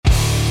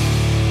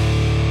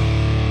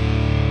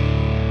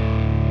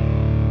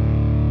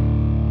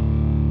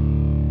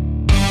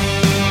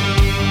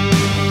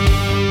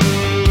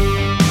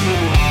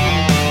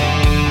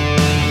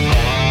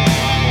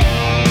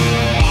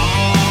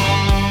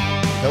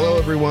Hello,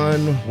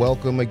 everyone.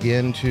 Welcome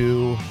again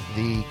to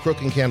the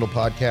Crook and Candle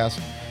podcast.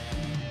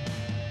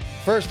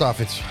 First off,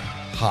 it's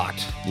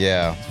hot.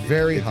 Yeah. It's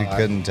very if hot. you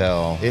couldn't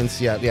tell. In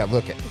Seattle. Yeah,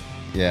 look at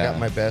Yeah. I got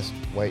my best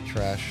white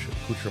trash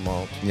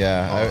accoutrement.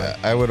 Yeah,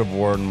 I would have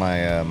worn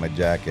my my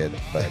jacket,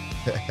 but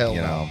Hell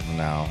no.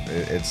 no,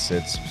 it's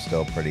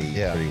still pretty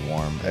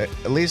warm.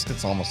 At least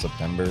it's almost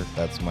September.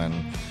 That's when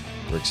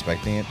we're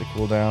expecting it to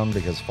cool down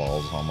because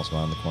fall's almost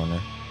around the corner.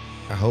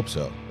 I hope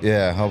so.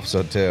 Yeah, I hope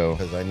so too.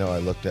 Because I know I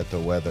looked at the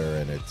weather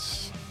and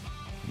it's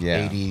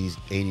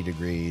 80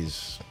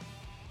 degrees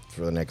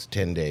for the next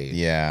 10 days.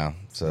 Yeah,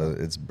 so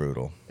it's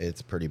brutal.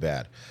 It's pretty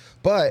bad.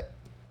 But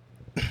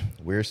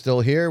we're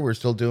still here. We're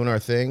still doing our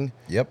thing.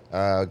 Yep.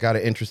 Got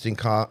an interesting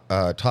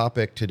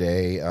topic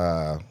today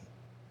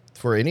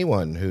for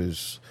anyone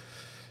who's,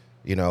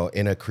 in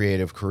a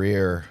creative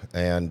career.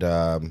 And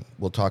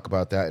we'll talk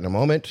about that in a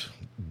moment.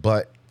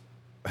 But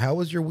how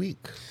was your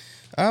week?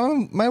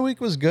 My week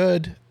was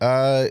good.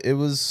 It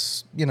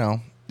was,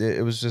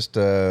 it was just,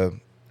 I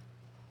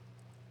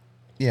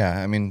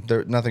mean,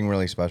 nothing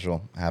really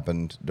special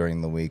happened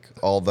during the week.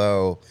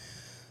 Although,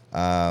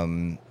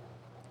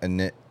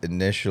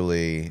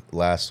 initially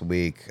last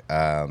week,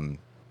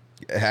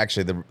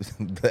 actually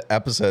the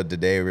episode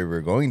today we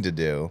were going to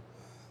do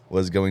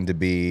was going to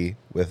be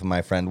with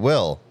my friend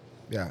Will.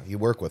 Yeah, you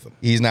work with him.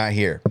 He's not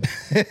here.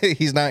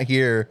 He's not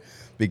here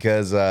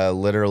because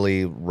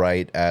literally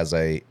right as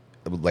I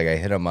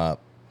hit him up,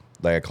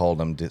 I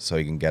called him so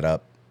he can get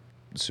up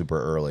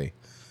super early,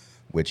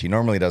 which he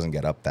normally doesn't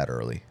get up that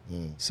early.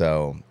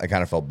 So I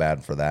kind of felt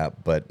bad for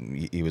that, but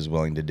he was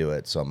willing to do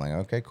it. So I'm like,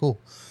 okay, cool.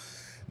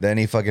 Then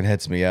he fucking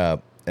hits me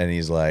up and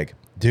he's like,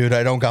 dude,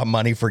 I don't got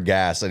money for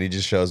gas. And he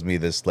just shows me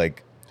this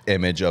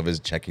image of his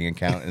checking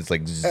account and it's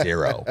like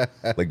zero,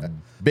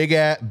 big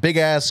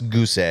ass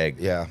goose egg.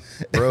 Yeah,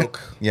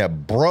 broke. Yeah,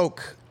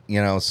 broke.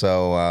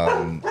 So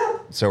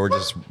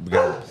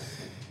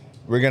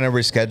we're gonna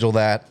reschedule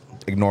that.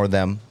 Ignore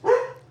them.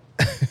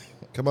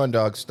 Come on,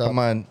 dog. Stop. Come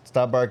on,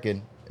 stop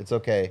barking. It's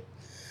okay.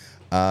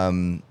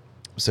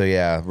 So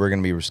yeah, we're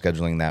gonna be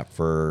rescheduling that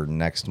for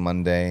next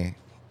Monday.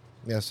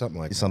 Yeah, something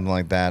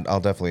like that.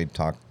 I'll definitely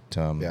talk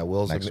to him. Yeah,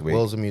 next week.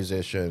 Will's a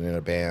musician in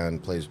a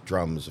band, plays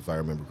drums, if I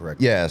remember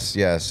correctly. Yes,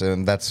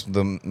 and that's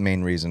the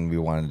main reason we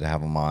wanted to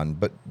have him on.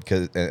 But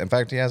because, in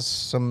fact, he has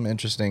some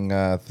interesting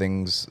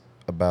things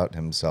about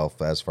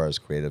himself as far as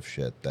creative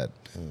shit that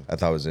I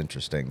thought was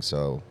interesting.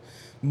 So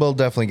we'll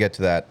definitely get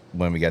to that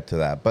when we get to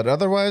that. But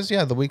otherwise,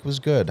 yeah, the week was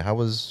good. How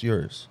was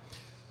yours?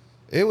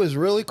 It was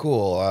really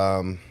cool.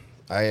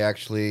 I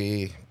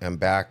actually am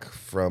back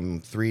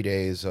from 3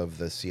 days of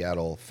the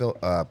Seattle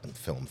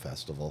Film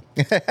Festival.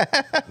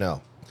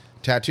 No,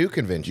 Tattoo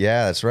Convention.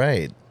 Yeah, that's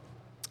right.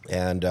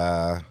 And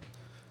it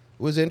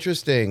was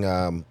interesting.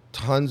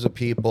 Tons of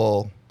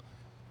people.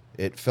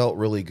 It felt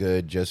really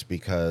good just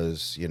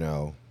because,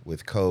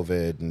 with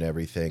COVID and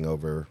everything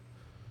over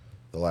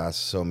the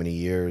last so many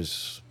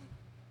years,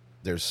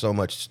 there's so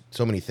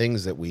many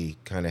things that we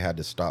kind of had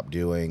to stop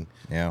doing.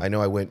 Yeah. I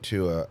know I went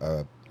to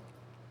a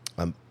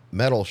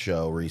metal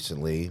show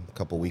recently, a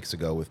couple weeks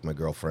ago with my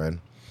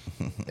girlfriend,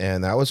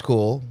 and that was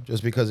cool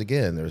just because,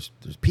 again, there's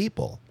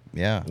people.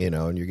 Yeah.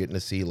 And you're getting to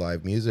see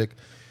live music.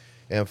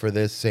 And for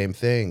this same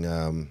thing,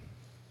 a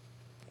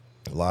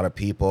lot of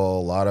people,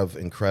 a lot of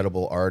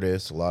incredible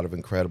artists, a lot of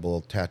incredible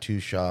tattoo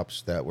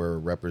shops that were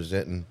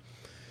representing.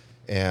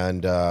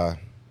 And I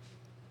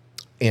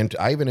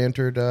even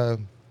entered a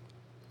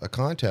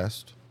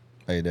contest.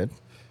 Oh, you did?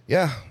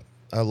 Yeah,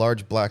 a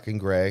large black and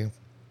gray.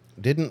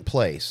 Didn't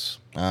place.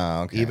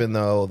 Oh, okay. Even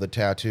though the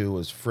tattoo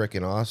was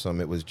freaking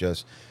awesome, it was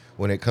just,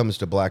 when it comes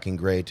to black and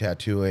gray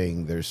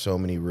tattooing, there's so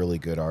many really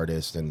good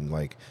artists. And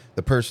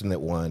the person that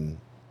won,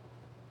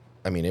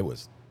 I mean, it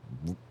was,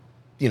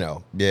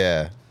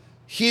 Yeah.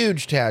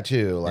 huge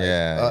tattoo,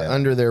 Yeah.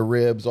 under their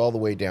ribs, all the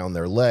way down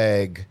their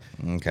leg.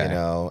 Okay.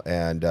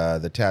 And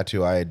the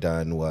tattoo I had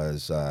done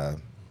was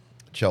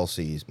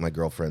Chelsea's, my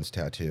girlfriend's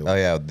tattoo. Oh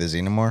yeah, the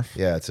xenomorph.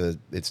 Yeah,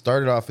 it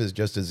started off as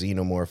just a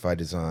xenomorph I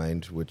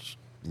designed, which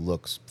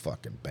looks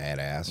fucking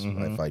badass,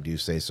 if I do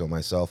say so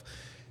myself.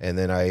 And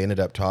then I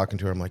ended up talking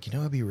to her. I'm like,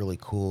 it'd be really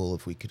cool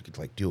if we could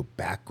do a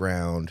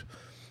background.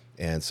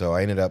 And so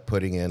I ended up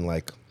putting in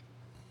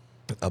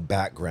a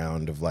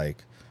background of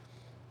like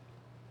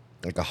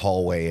a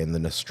hallway in the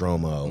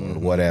Nostromo or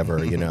whatever,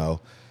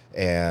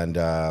 And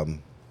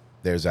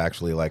there's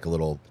actually a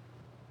little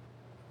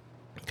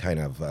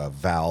kind of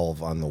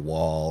valve on the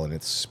wall, and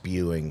it's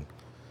spewing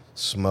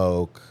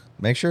smoke.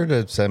 Make sure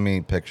to send me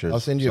pictures.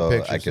 I'll send you a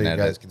picture so you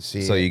guys can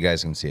see So it. you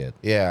guys can see it.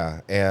 Yeah,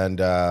 and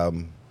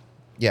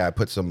I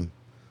put some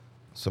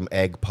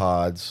egg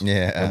pods.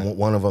 Yeah. And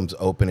one of them's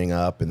opening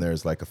up, and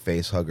there's a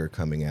face hugger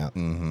coming out.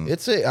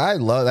 I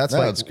love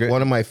that's great.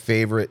 one of my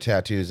favorite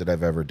tattoos that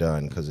I've ever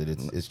done because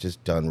it's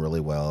just done really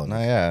well. No,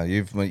 yeah,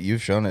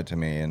 you've shown it to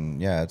me,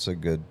 and yeah, it's a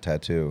good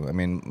tattoo. I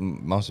mean,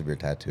 most of your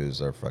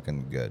tattoos are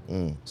fucking good.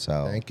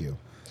 So Thank you.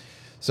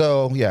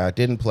 So yeah, it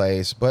didn't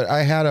place, but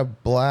I had a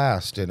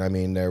blast, and I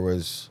mean there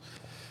was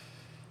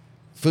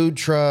food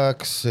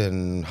trucks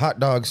and hot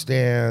dog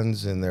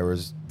stands, and there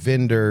was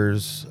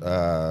vendors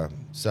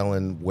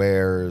selling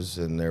wares,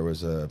 and there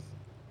was an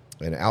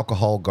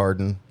alcohol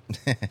garden,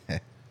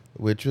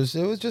 which was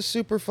just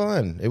super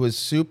fun. It was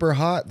super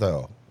hot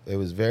though.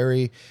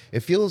 It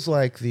feels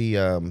like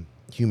the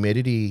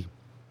humidity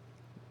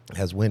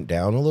has went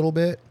down a little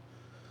bit,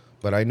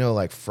 but I know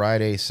like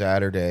Friday,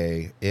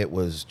 Saturday, it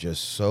was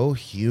just so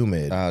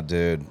humid. Oh,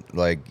 dude.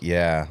 Like,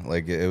 yeah.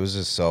 Like, it was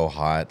just so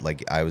hot.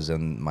 Like, I was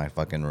in my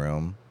fucking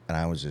room and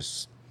I was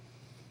just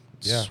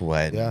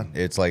sweating. Yeah.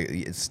 It's like,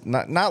 it's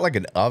not like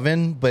an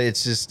oven, but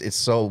it's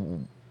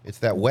so. It's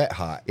that wet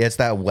hot. It's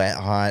that wet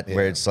hot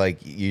where Yeah. it's like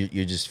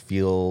you just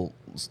feel.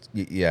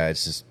 Yeah,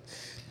 it's just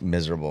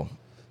miserable.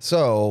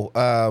 So,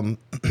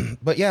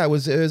 but yeah, it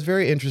was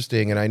very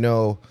interesting, and I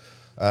know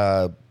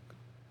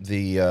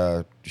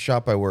the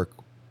shop I work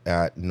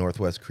at,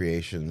 Northwest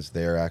Creations,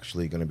 they're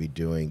actually going to be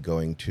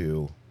going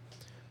to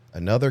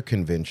another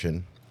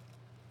convention.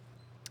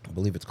 I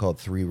believe it's called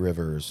Three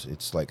Rivers.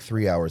 It's like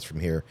 3 hours from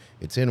here.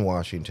 It's in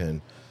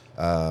Washington,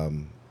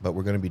 but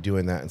we're going to be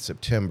doing that in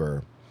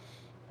September,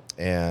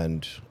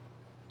 and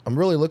I'm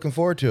really looking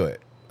forward to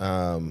it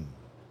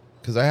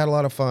because I had a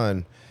lot of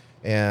fun,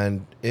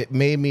 and it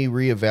made me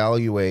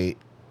reevaluate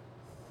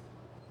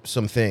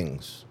some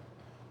things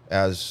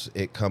as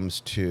it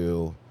comes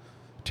to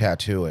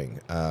tattooing,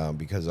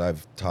 because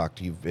I've talked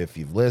to you, if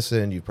you've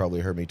listened, you've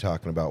probably heard me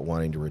talking about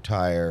wanting to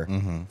retire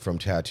from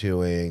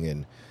tattooing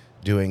and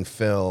doing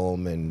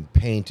film and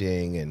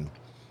painting,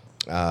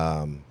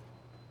 and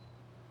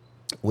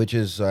which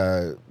is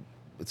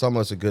it's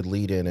almost a good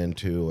lead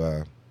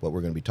into what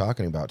we're going to be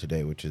talking about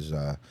today, which is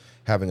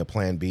having a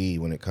plan B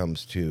when it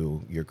comes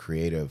to your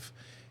creative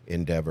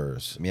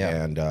endeavors.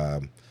 Yeah.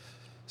 And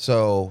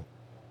so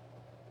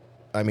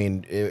I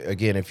mean,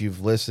 again, if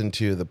you've listened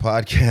to the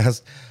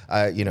podcast,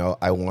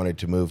 I wanted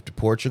to move to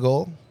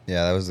Portugal.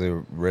 Yeah, that was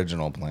the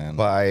original plan.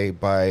 By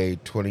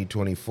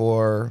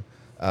 2024,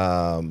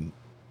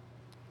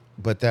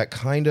 but that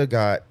kind of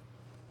got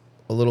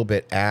a little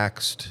bit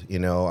axed.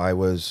 I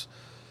was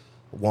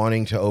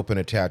wanting to open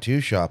a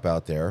tattoo shop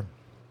out there,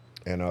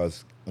 and I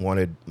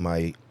wanted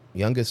my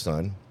youngest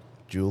son,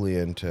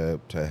 Julian,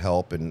 to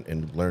help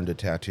and learn to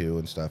tattoo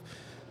and stuff.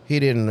 He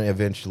didn't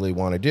eventually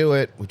want to do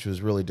it, which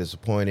was really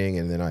disappointing.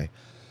 And then I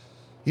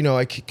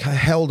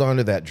held on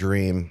to that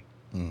dream.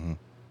 Mm-hmm.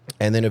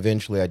 And then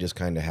eventually I just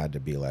kind of had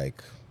to be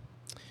like,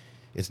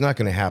 it's not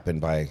going to happen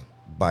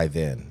by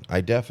then.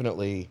 I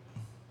definitely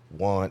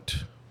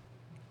want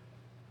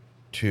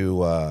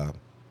to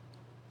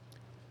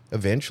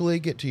eventually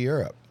get to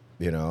Europe.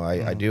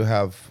 I do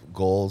have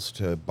goals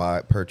to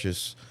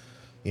purchase,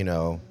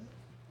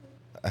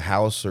 a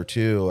house or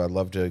two. I'd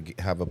love to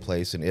have a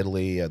place in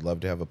Italy. I'd love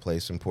to have a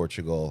place in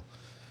Portugal,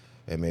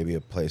 and maybe a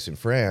place in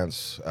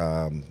France.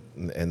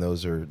 And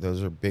those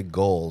are big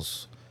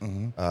goals.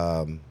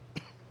 Mm-hmm.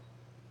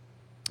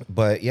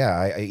 But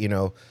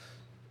yeah,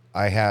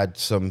 I had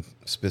some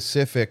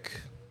specific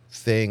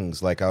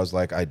things. Like I was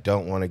like, I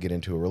don't want to get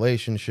into a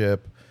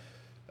relationship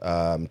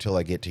until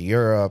I get to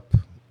Europe.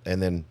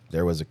 And then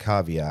there was a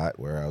caveat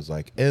where I was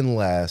like,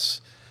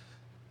 unless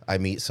I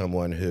meet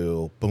someone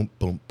who boom,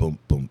 boom, boom,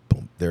 boom,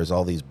 boom. There's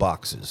all these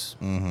boxes.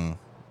 Mm-hmm.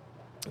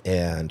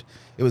 And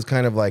it was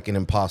kind of like an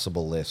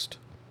impossible list.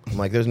 I'm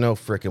like, there's no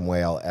freaking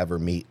way I'll ever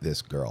meet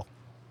this girl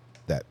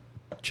that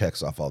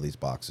checks off all these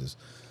boxes.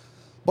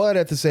 But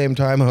at the same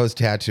time, I was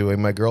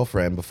tattooing my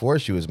girlfriend before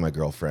she was my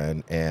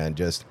girlfriend. And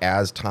just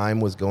as time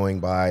was going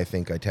by, I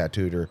think I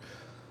tattooed her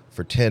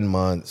for 10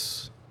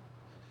 months.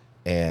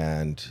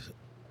 And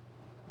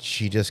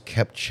she just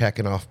kept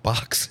checking off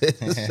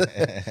boxes.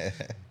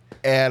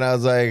 And I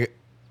was like,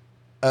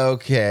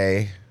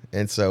 okay.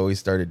 And so we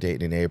started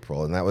dating in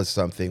April. And that was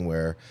something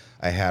where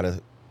I had a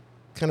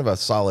kind of a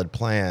solid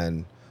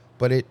plan,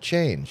 but it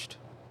changed.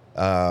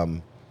 As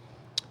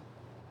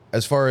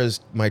far as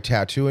my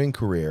tattooing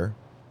career,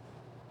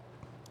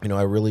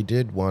 I really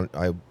did I want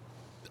to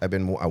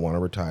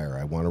retire.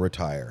 I want to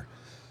retire.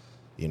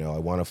 I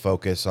want to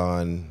focus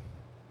on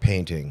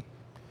painting.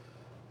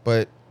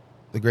 But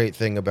the great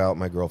thing about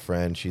my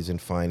girlfriend, she's in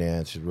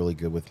finance. She's really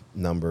good with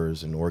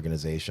numbers and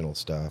organizational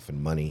stuff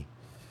and money.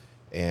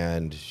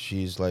 And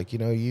she's like,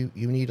 you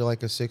need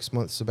like a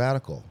 6-month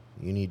sabbatical.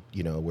 You need,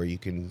 where you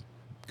can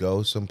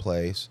go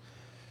someplace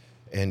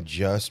and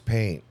just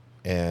paint.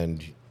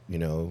 And,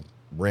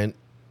 rent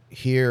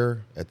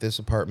here at this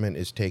apartment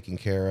is taken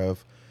care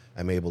of.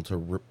 I'm able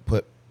to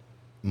put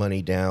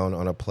money down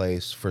on a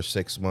place for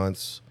 6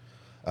 months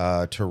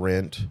to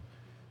rent.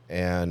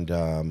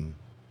 And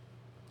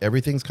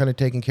everything's kind of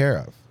taken care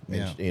of.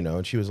 And, Yeah.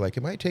 And she was like,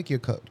 it might take you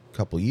a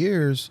couple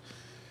years,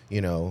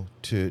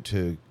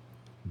 to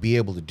be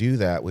able to do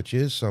that, which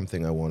is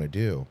something I want to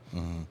do.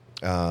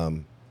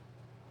 Mm-hmm.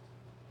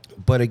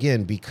 But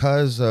again,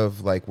 because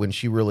of like when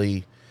she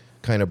really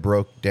kind of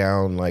broke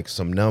down like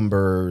some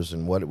numbers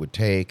and what it would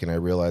take, and I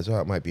realized,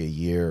 it might be a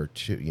year or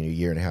two, a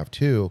year and a half,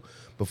 two,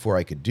 before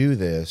I could do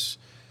this,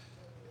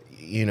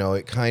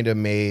 it kind of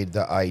made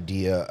the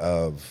idea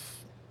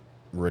of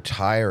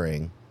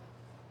retiring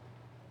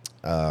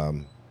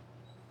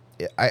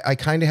I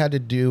kind of had to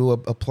do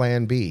a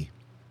plan B.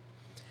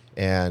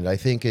 And I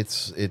think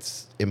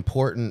it's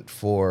important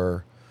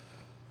for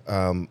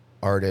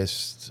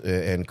artists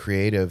and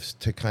creatives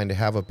to kind of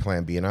have a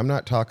plan B. And I'm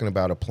not talking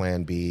about a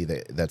plan B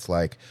that's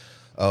like,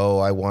 oh,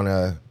 I want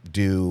to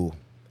do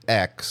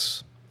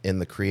X in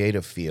the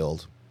creative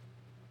field.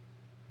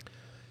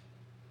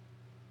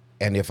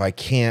 And if I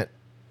can't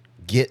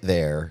get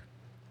there,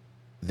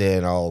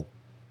 then I'll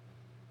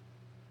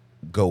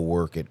go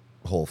work at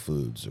Whole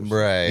Foods. Or something.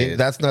 Right.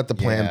 That's not the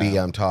plan B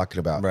Yeah. I'm talking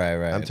about.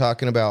 Right. I'm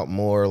talking about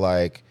more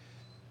like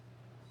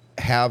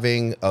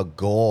having a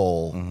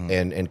goal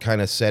and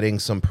kind of setting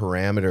some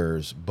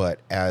parameters. But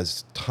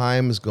as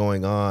time's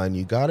going on,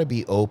 you got to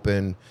be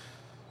open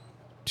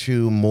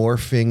to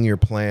morphing your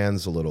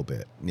plans a little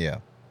bit. Yeah.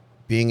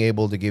 Being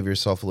able to give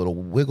yourself a little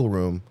wiggle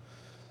room,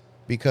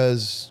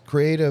 because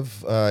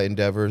creative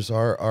endeavors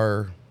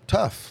are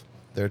tough.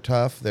 They're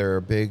tough. They're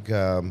a big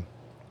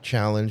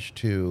challenge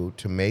to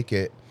make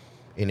it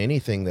in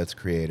anything that's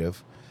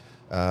creative.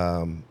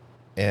 And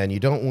you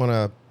don't want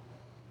to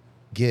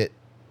get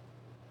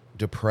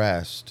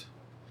depressed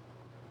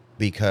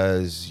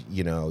because,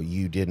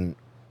 you didn't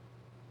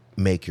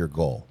make your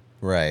goal.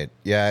 Right.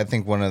 Yeah, I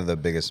think one of the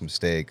biggest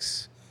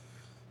mistakes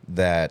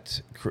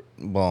that,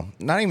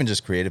 not even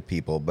just creative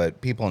people,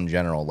 but people in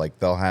general, like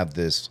they'll have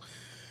this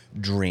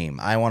dream.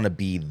 I want to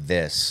be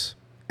this.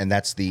 And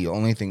that's the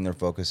only thing they're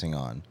focusing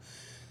on.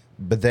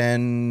 But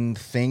then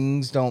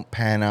things don't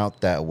pan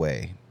out that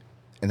way.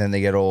 And then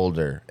they get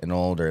older and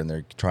older and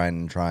they're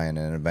trying.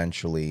 And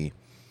eventually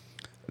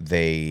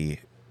they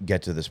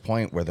get to this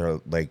point where they're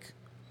like,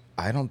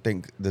 I don't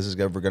think this is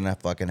ever going to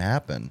fucking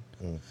happen.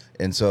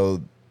 And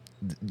so,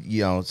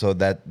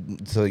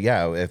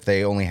 if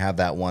they only have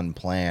that one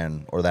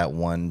plan or that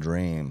one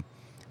dream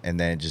and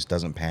then it just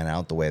doesn't pan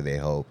out the way they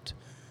hoped,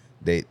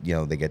 they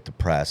get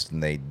depressed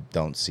and they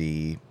don't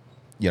see,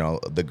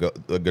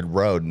 a good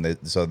road. And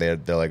so they're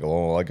like,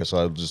 oh, I guess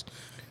I'll just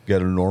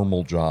get a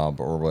normal job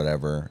or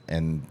whatever.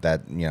 And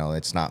that,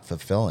 it's not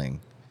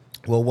fulfilling.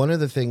 Well, one of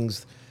the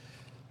things,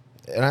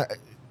 and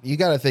you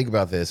got to think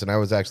about this, and I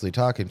was actually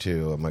talking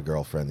to my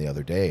girlfriend the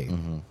other day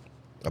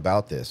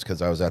about this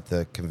because I was at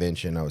the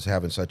convention. I was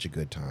having such a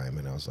good time,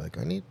 and I was like,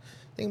 I think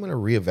I'm going to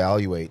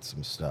reevaluate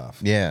some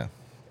stuff. Yeah.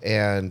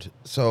 And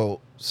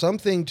so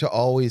something to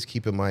always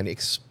keep in mind,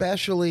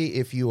 especially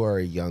if you are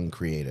a young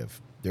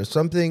creative. There's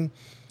something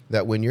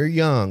that when you're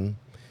young,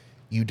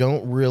 you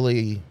don't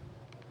really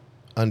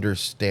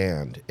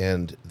understand,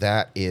 and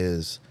that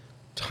is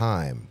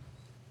time.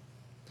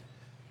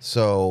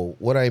 So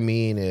what I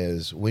mean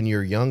is when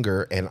you're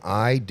younger, and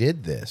I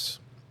did this,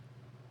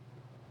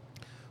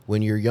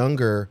 when you're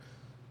younger,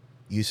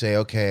 you say,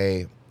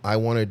 okay, I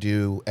want to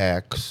do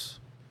X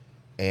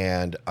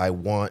and I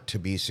want to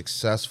be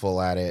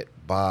successful at it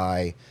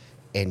by,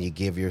 and you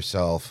give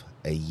yourself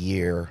a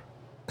year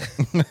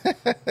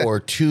or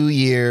 2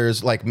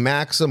 years, like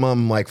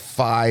maximum like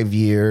 5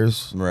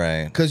 years.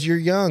 Right. Because you're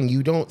young.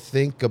 You don't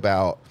think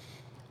about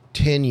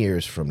 10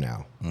 years from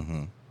now,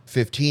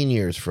 15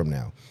 years from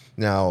now.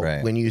 Now,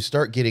 when you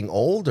start getting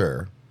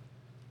older,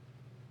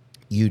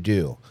 you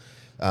do.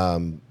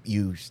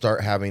 You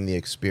start having the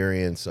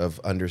experience of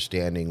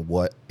understanding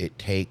what it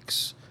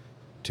takes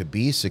to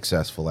be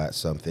successful at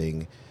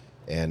something,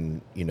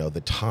 and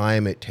the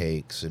time it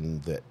takes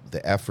and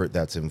the effort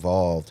that's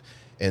involved.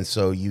 And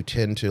so you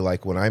tend to,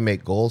 like, when I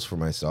make goals for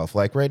myself,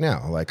 like right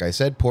now, like I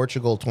said,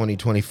 Portugal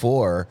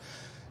 2024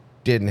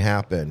 didn't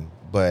happen,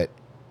 but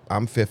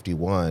I'm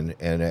 51,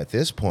 and at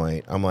this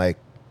point I'm like,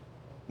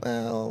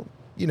 well,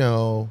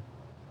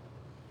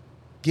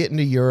 getting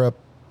to Europe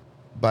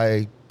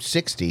by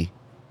 60,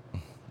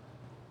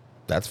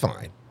 that's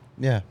fine.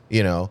 Yeah.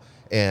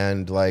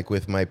 And like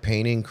with my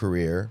painting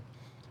career,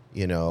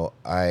 when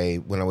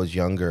I was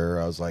younger,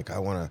 I was like, I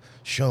want to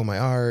show my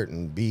art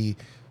and be,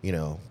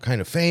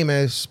 kind of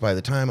famous by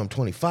the time I'm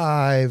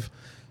 25.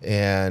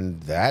 And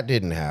that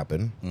didn't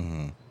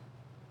happen.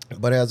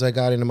 But as I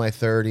got into my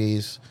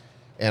 30s,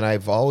 and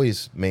I've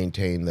always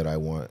maintained that I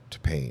want to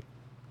paint,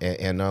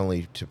 and not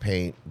only to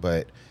paint,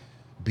 but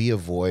be a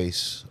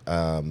voice,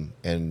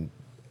 and,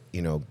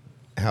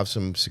 have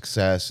some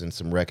success and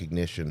some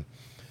recognition.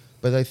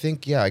 But I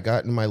think, I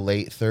got in my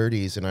late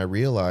 30s and I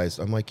realized,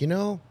 I'm like,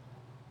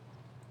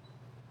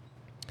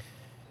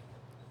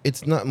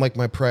 it's not like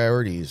my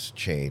priorities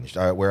changed,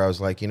 where I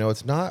was like,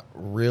 it's not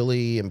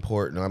really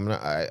important. I'm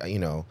not,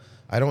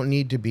 I don't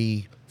need to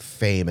be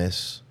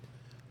famous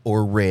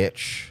or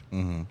rich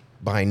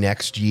by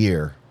next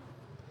year.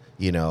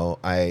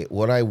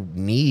 What I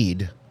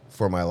need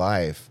for my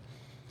life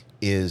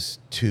is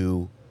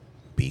to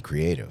be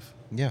creative.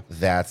 Yeah.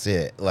 That's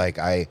it. Like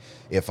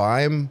if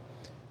I'm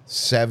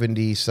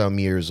 70 some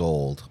years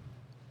old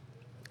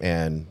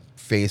and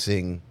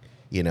facing,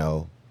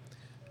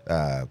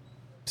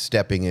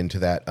 stepping into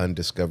that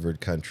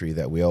undiscovered country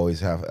that we always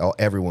have,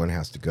 everyone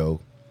has to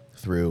go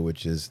through,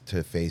 which is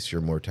to face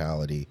your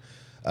mortality.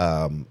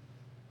 And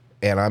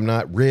I'm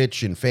not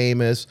rich and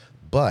famous,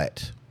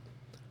 but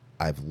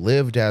I've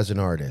lived as an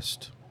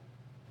artist.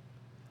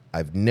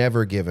 I've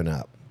never given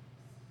up.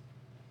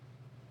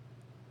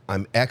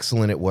 I'm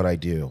excellent at what I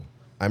do.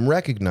 I'm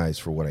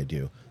recognized for what I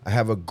do. I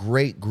have a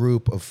great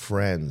group of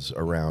friends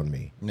around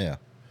me Yeah.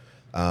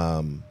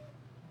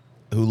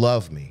 who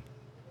love me,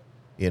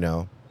 you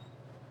know?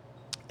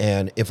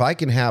 And if I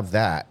can have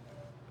that,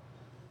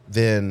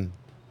 then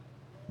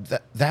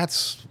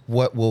that's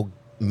what will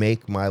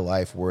make my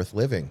life worth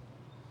living.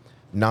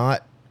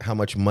 Not how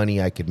much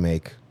money I could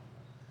make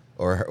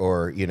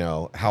or you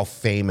know, how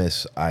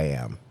famous I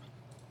am,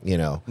 you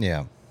know?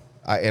 Yeah.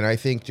 And I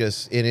think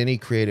just in any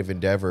creative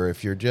endeavor,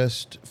 if you're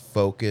just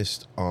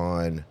focused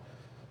on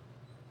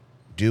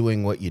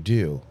doing what you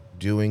do,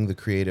 doing the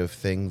creative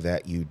thing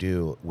that you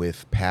do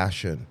with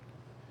passion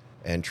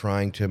and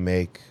trying to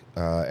make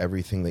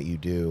everything that you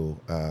do,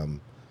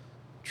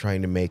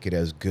 trying to make it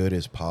as good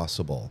as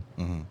possible,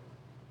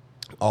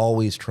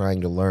 always trying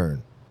to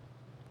learn,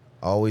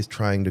 always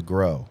trying to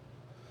grow.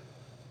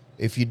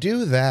 If you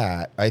do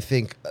that, I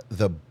think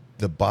the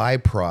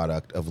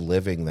byproduct of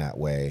living that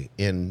way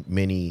in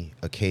many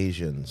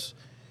occasions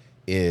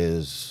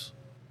is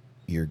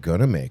you're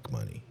gonna make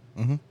money.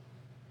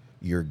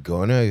 You're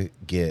gonna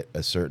get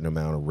a certain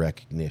amount of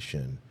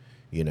recognition,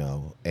 you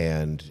know,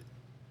 and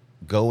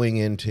going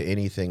into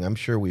anything, I'm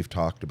sure we've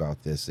talked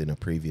about this in a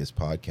previous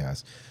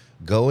podcast,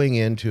 going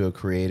into a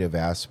creative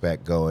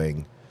aspect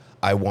going,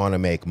 I want to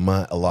make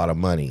a lot of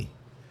money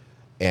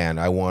and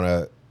I want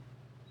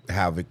to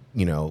have,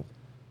 you know,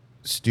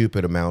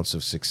 stupid amounts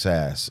of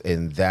success.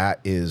 And that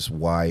is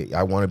why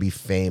I want to be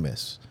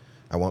famous.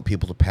 I want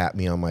people to pat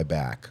me on my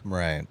back.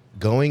 Right.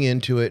 Going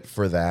into it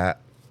for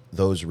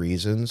those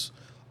reasons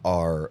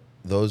are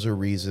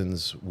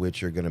reasons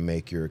which are going to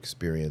make your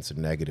experience a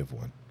negative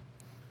one.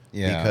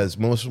 Yeah. Because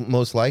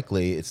most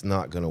likely it's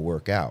not going to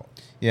work out.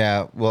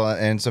 Yeah, well,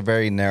 and it's a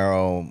very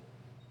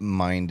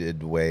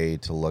narrow-minded way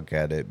to look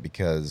at it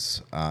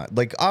because,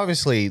 like,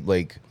 obviously,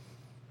 like,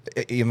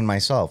 even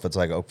myself, it's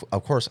like,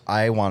 of course,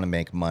 I want to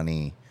make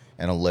money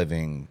and a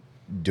living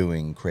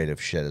doing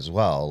creative shit as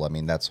well. I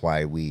mean, that's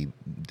why we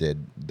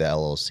did the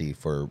LLC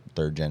for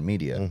Third Gen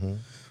Media,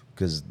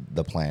 because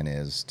the plan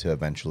is to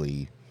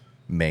eventually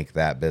make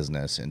that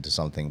business into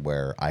something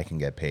where I can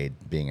get paid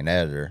being an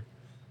editor,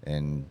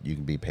 and you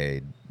can be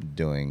paid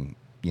doing,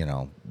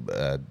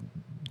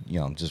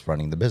 just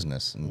running the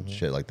business and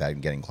shit like that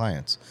and getting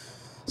clients.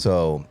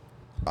 So,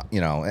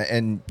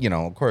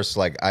 of course,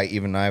 like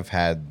I've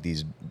had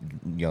these,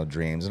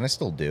 dreams, and I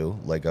still do,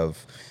 like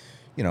of,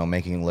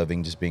 making a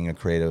living just being a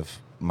creative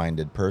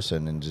minded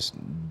person and just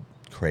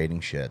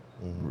creating shit,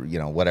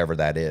 whatever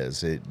that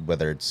is,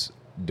 whether it's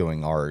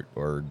doing art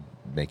or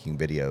making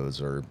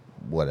videos or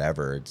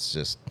whatever, it's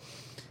just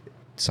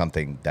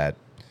something that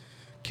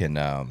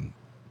can,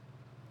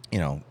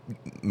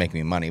 make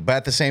me money. But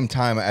at the same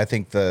time, I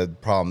think the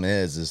problem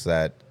is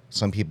that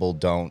some people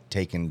don't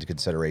take into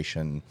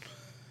consideration,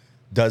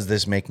 does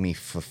this make me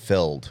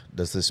fulfilled?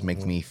 Does this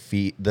make me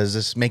does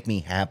this make me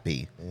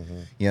happy?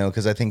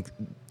 Because I think,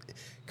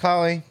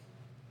 Kali,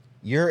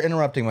 you're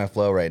interrupting my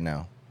flow right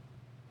now.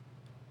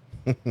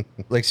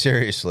 Like,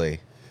 seriously.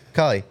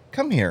 Kali,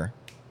 come here.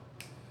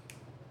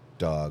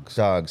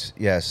 Dogs.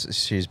 Yes,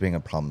 she's being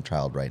a problem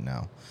child right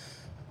now.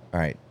 All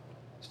right.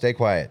 Stay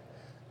quiet.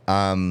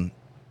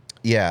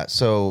 Yeah,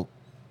 so...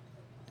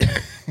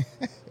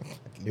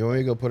 You want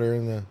me to go put her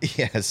in the...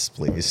 Yes,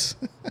 please.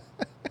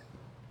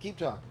 Keep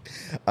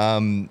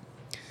talking.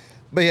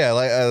 But yeah,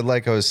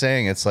 like I was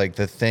saying, it's like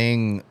the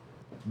thing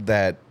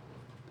that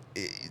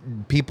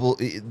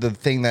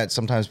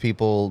sometimes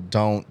people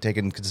don't take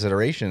into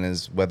consideration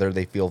is whether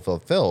they feel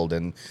fulfilled.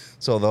 And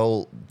so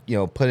they'll,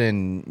 put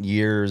in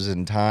years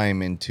and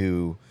time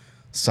into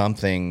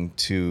something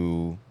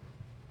to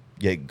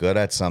get good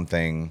at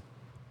something,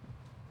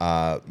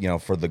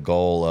 for the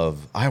goal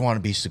of, I want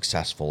to be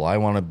successful. I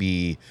want to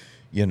be,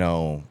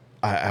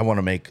 I want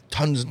to make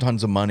tons and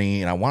tons of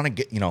money, and I want to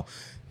get,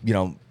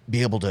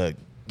 be able to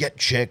get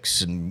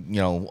chicks and,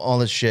 all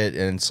this shit.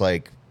 And it's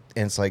like,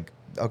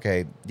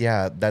 okay,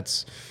 yeah,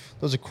 those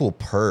are cool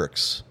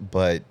perks,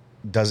 but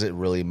does it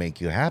really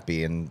make you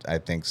happy? And I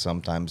think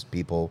sometimes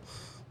people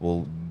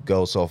will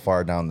go so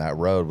far down that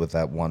road with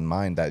that one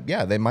mind that,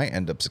 yeah, they might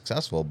end up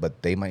successful,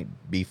 but they might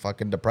be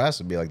fucking depressed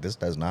and be like, this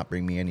does not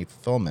bring me any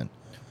fulfillment.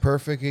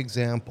 Perfect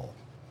example.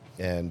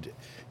 And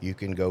you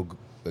can go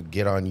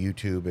get on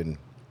YouTube and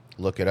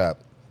look it up.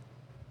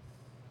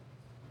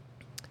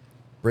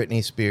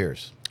 Britney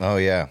Spears. Oh,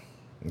 yeah.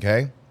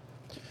 Okay?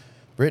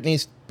 Britney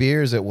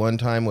Spears at one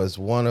time was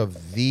one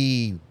of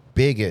the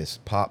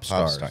biggest pop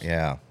stars.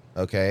 Yeah.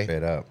 Okay?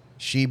 Straight up.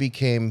 She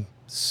became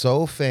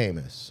so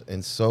famous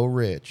and so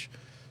rich,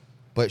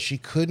 but she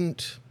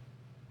couldn't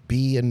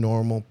be a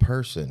normal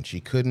person. She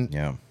couldn't.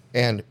 Yeah.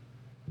 And,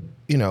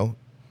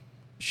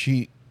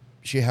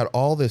 she had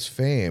all this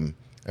fame.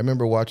 I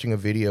remember watching a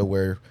video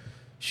where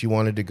she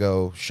wanted to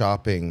go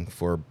shopping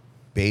for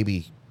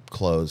baby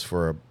clothes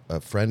for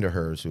a friend of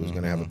hers who was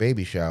going to have a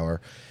baby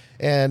shower.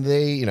 And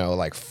they,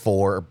 like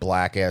 4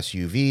 black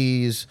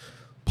SUVs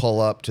pull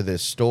up to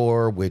this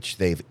store, which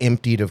they've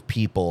emptied of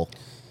people.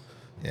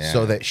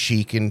 so that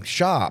she can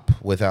shop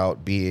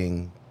without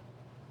being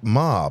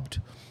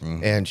mobbed.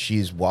 And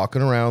she's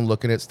walking around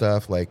looking at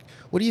stuff like,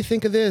 what do you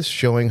think of this?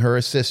 Showing her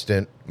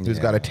assistant who's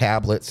got a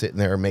tablet sitting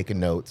there making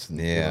notes and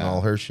doing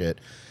all her shit.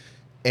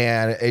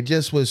 And it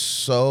just was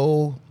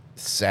so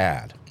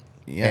sad.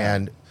 Yeah.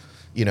 And,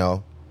 you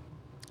know,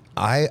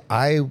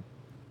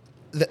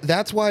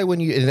 that's why when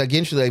you, and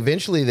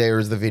eventually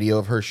there's the video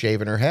of her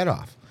shaving her head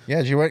off.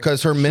 Yeah, she went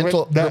Because her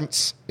mental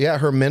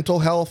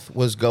health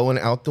was going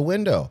out the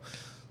window.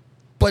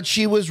 But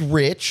she was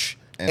rich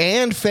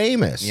and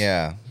famous.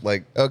 Yeah,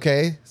 like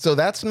okay, so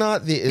that's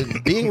not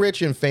being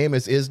rich and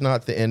famous is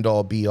not the end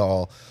all be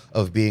all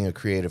of being a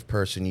creative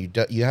person.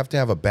 You have to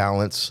have a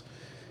balance.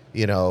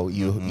 You know,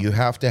 you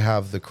have to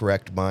have the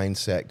correct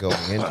mindset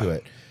going into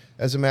it.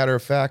 As a matter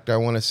of fact, I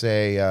want to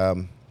say,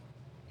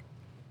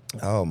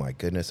 oh my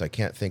goodness, I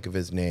can't think of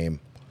his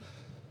name.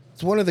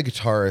 It's one of the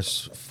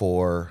guitarists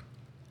for.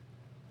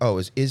 Oh, it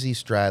was Izzy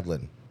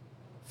Stradlin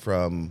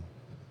from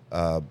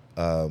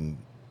Guns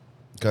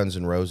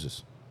N'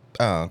 Roses.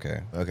 oh,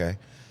 okay. Okay.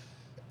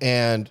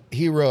 And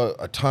he wrote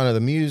a ton of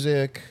the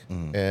music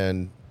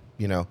and,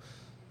 you know,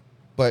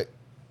 but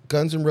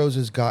Guns N'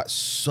 Roses got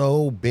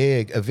so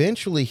big.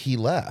 Eventually he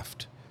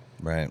left.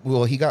 Right.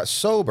 Well, he got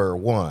sober,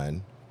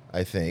 one,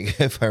 I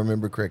think, if I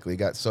remember correctly. He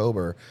got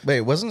sober.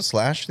 Wait, wasn't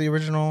Slash the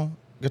original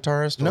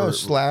guitarist? No, or-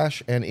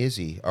 Slash and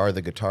Izzy are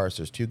the guitarists.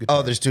 There's two guitarists.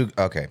 Oh, there's two.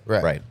 Okay.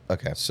 Right.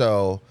 Okay.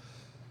 So,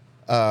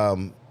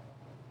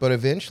 but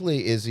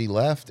eventually Izzy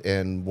left,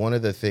 and one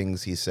of the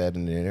things he said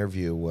in an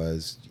interview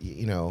was,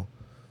 you know,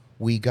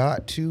 we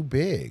got too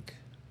big.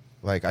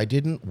 Like, I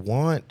didn't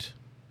want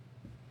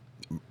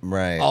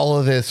Right. all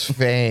of this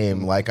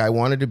fame. Like, I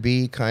wanted to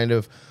be kind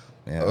of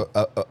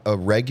a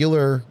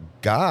regular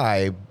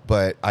guy,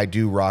 but I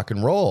do rock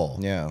and roll.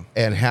 Yeah.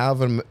 And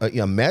have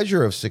a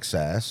measure of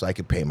success. I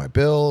could pay my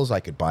bills.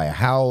 I could buy a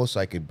house.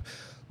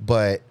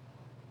 But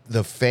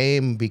the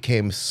fame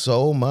became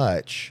so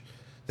much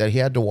that he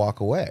had to walk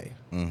away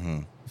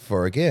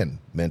for, again,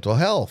 mental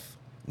health.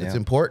 It's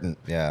important.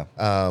 Yeah.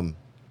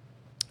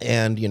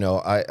 And, you know,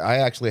 I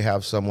actually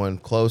have someone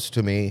close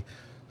to me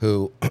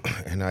who,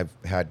 and I've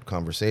had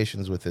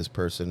conversations with this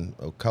person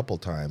a couple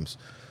times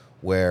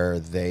where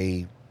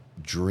they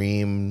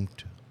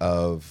dreamed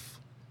of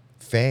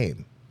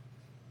fame.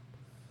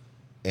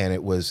 And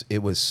it was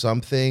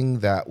something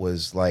that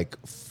was like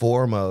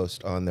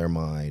foremost on their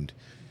mind.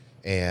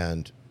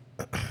 And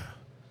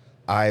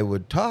I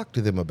would talk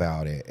to them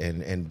about it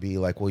and be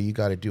like, well, you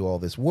got to do all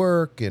this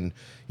work and,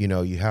 you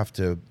know, you have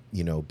to,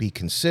 you know, be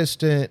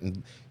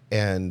consistent.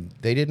 And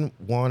they didn't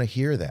want to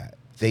hear that.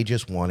 They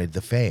just wanted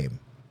the fame.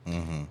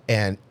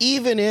 And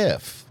even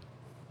if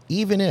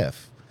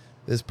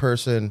this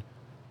person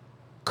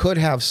could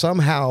have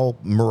somehow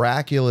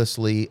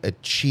miraculously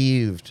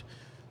achieved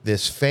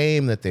this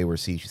fame that they were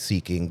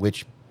seeking,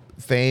 which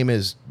fame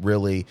is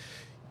really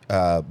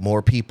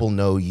more people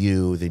know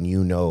you than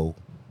you know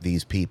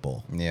these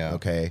people. Yeah.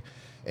 Okay.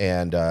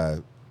 And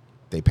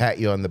they pat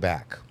you on the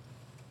back.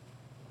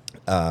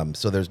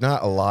 So there's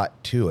not a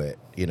lot to it.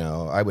 You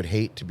know, I would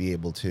hate to be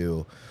able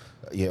to,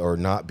 or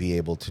not be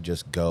able to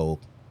just go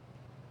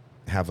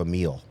have a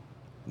meal.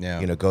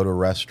 Yeah. You know, go to a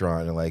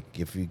restaurant and, like,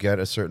 if you get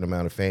a certain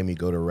amount of fame, you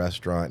go to a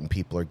restaurant and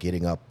people are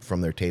getting up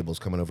from their tables,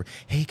 coming over.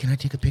 Hey, can I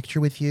take a picture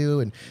with you?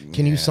 And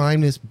can you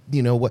sign this?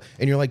 You know what?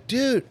 And you're like,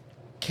 dude,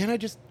 can I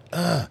just?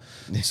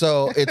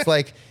 So it's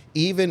like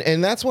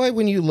and that's why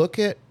when you look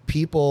at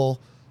people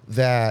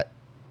that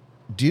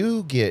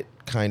do get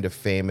kind of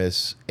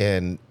famous,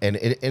 and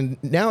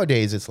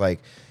nowadays it's like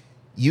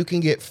you can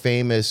get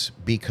famous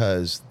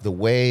because the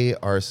way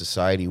our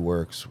society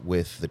works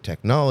with the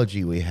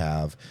technology we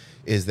have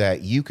is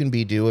that you can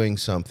be doing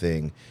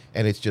something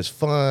and it's just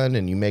fun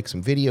and you make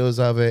some videos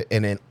of it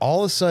and then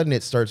all of a sudden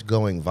it starts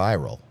going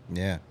viral.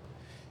 Yeah.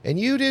 And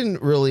you didn't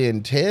really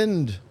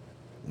intend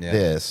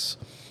this.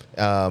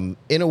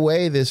 In a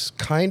way, this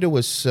kind of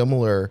was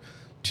similar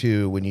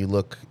to when you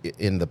look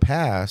in the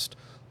past,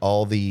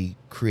 all the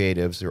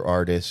creatives or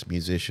artists,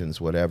 musicians,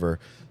 whatever,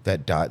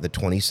 that died, the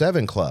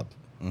 27 Club.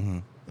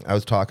 I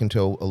was talking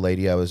to a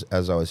lady as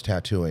I was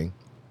tattooing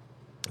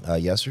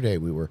yesterday.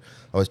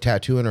 I was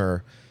tattooing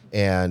her,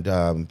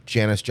 and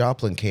Janis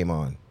Joplin came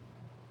on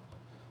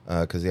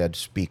because they had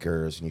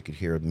speakers and you could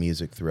hear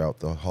music throughout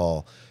the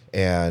hall.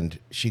 And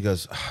she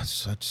goes,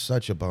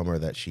 such a bummer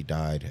that she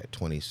died at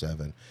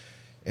 27.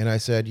 And I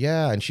said,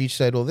 yeah. And she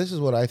said, well, this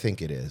is what I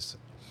think it is.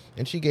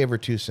 And she gave her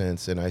 2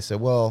 cents. And I said,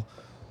 well,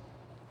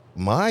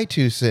 my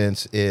 2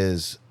 cents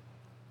is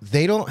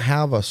they don't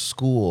have a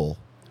school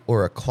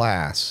or a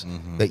class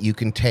that you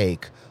can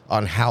take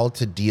on how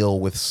to deal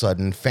with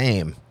sudden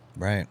fame.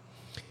 Right.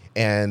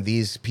 And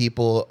these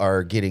people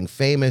are getting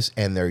famous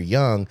and they're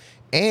young.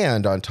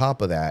 And on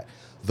top of that,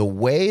 the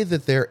way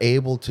that they're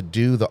able to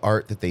do the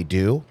art that they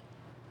do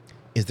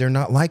is they're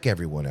not like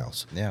everyone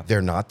else. Yeah.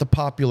 They're not the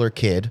popular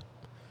kid.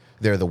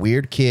 They're the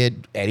weird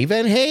kid. Eddie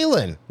Van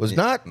Halen was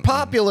not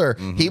popular.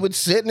 He would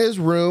sit in his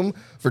room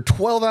for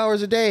 12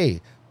 hours a day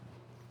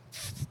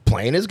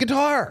playing his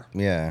guitar.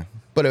 Yeah.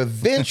 But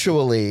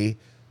eventually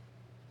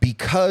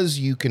because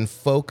you can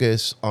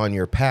focus on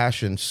your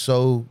passion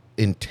so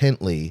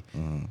intently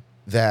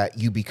that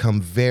you become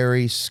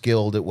very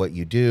skilled at what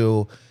you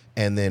do.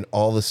 And then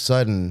all of a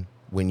sudden,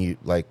 when you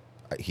like,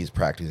 he's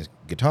practicing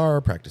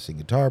guitar.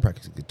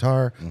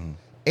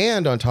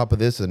 And on top of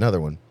this, another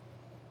one,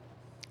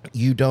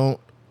 you don't,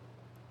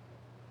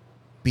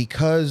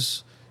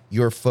 because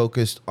you're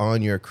focused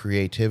on your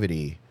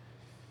creativity,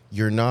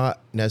 you're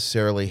not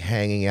necessarily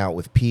hanging out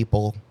with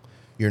people.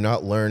 You're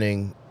not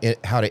learning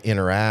how to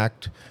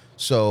interact.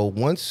 So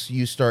once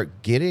you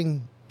start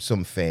getting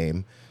some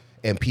fame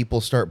and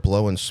people start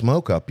blowing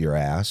smoke up your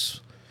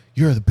ass,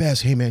 you're the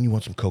best. Hey man, you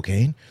want some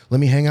cocaine? Let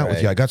me hang out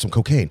with you. I got some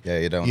cocaine. Yeah,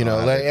 you don't you know,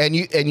 know like, and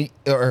you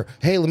or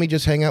hey, let me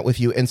just hang out with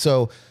you. And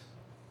so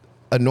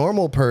a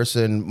normal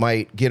person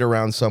might get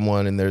around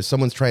someone and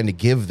someone's trying to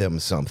give them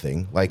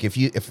something. Like if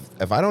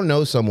I don't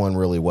know someone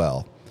really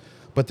well,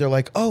 but they're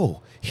like,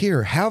 "Oh,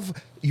 here,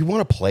 you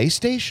want a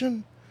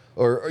PlayStation?"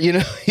 Or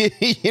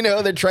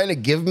they're trying to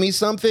give me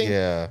something.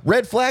 Yeah.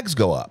 Red flags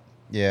go up.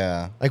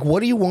 Yeah. Like, what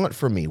do you want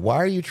from me? Why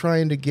are you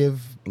trying to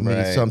give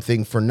me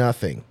something for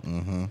nothing?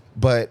 Mm-hmm.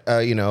 But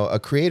a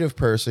creative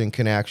person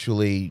can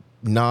actually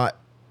not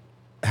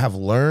have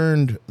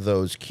learned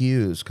those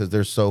cues because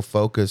they're so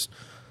focused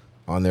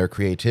on their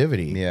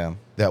creativity. Yeah.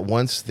 That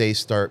once they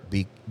start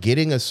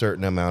getting a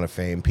certain amount of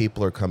fame,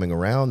 people are coming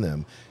around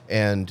them,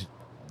 and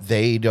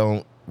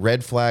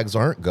red flags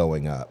aren't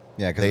going up.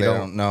 Yeah, because they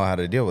don't know how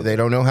to deal with it. They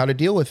don't know how to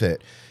deal with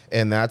it.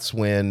 And that's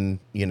when,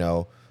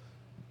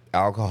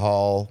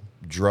 alcohol,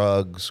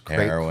 drugs,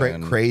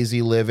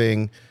 crazy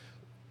living,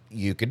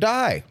 you could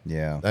die.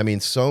 Yeah. I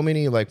mean, so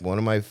many, like one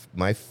of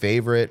my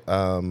favorite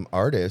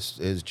artists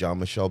is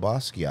Jean-Michel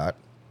Basquiat.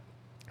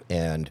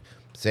 And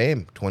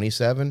same,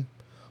 27,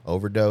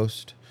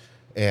 overdosed.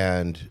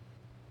 And,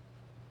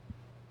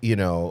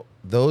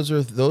 those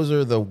are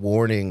the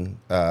warning,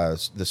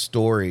 the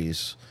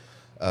stories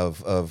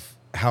of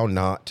how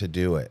not to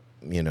do it,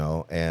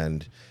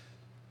 and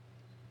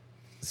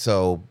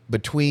so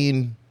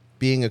between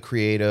being a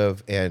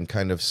creative and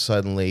kind of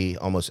suddenly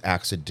almost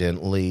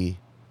accidentally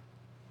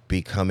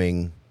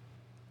becoming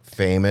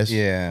famous,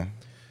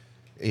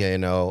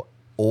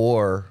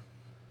 or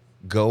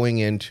going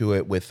into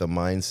it with the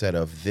mindset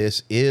of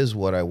this is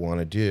what I want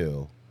to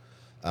do,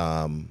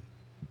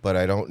 but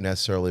I don't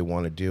necessarily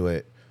want to do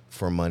it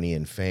for money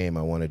and fame.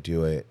 I want to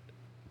do it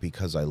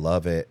because I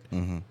love it,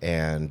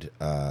 and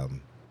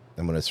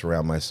I'm going to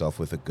surround myself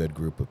with a good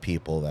group of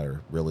people that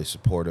are really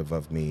supportive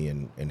of me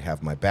and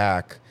have my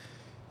back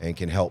and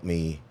can help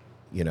me,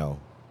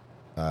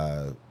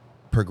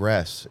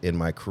 progress in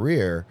my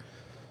career.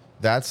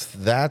 That's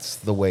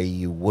the way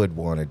you would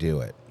want to do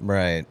it.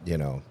 Right.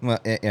 Well,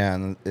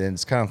 and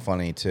it's kind of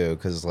funny too,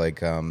 because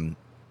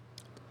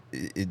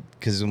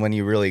because when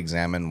you really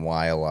examine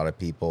why a lot of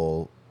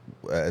people,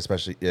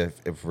 especially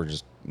if we're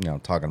just,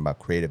 talking about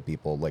creative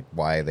people, like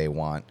why they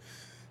want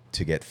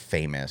to get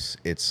famous,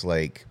 it's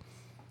like,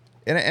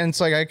 and it's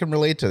like, I can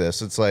relate to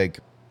this. It's like,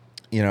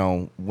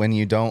 when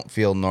you don't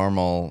feel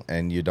normal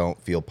and you don't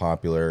feel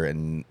popular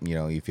and,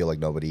 you feel like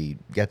nobody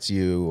gets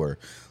you or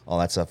all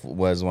that stuff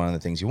was one of the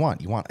things you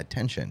want. You want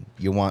attention.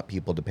 You want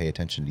people to pay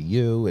attention to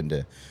you and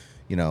to,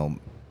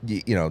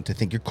 to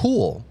think you're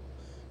cool,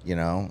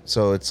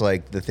 So it's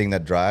like the thing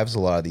that drives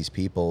a lot of these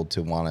people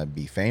to want to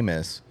be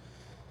famous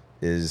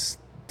is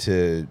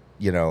to,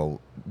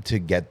 to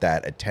get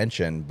that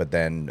attention. But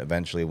then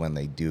eventually when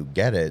they do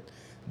get it,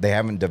 they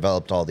haven't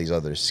developed all these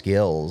other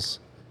skills,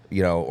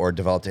 or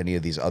developed any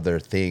of these other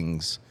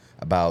things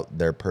about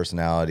their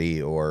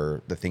personality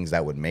or the things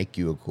that would make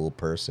you a cool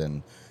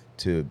person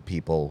to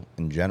people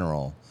in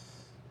general,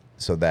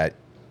 so that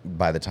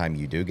by the time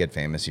you do get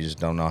famous, you just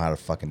don't know how to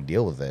fucking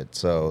deal with it.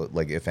 So,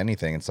 like, if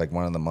anything, it's like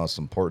one of the most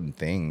important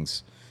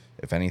things,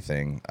 if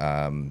anything,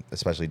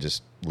 especially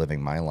just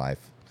living my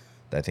life,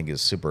 that I think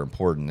is super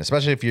important,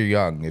 especially if you're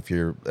young, if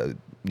you're,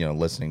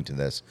 listening to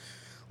this.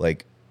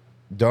 Like,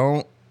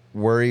 don't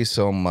worry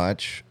so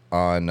much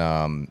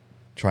on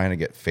trying to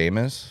get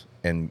famous.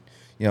 And,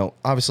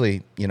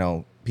 obviously,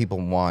 people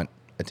want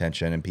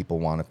attention and people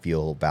want to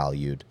feel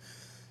valued.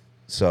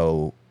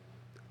 So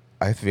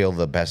I feel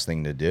the best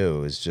thing to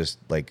do is just,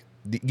 like,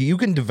 you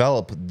can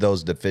develop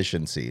those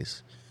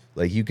deficiencies.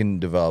 Like, you can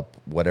develop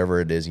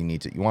whatever it is you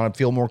need to. You want to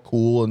feel more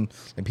cool and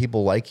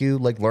people like you,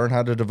 like, learn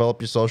how to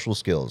develop your social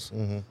skills.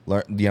 Mm-hmm.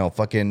 Learn,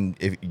 fucking,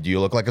 do you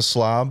look like a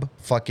slob?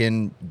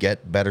 Fucking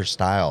get better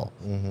style.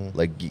 Mm-hmm.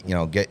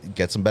 Like,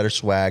 get some better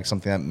swag,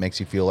 something that makes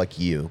you feel like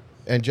you.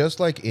 And just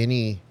like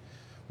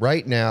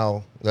right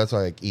now, that's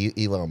like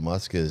Elon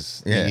Musk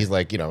is, he's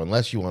like,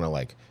 unless you want to,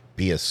 like,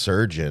 be a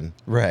surgeon,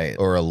 right,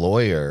 or a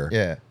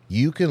lawyer,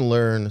 you can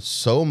learn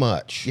so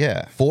much,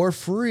 for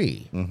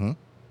free,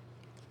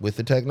 with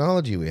the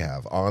technology we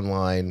have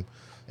online.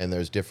 And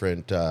there's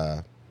different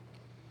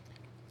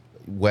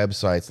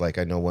websites, like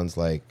I know one's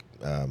like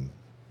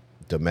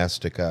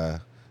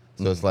Domestika,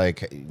 so it's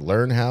like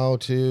learn how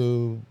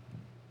to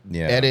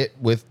edit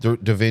with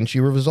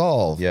DaVinci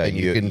Resolve. Yeah, and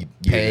you can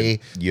pay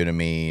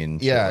Udemy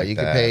and you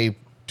can pay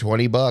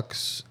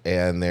 $20,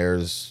 and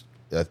there's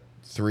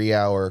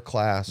 3-hour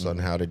class on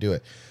how to do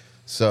it.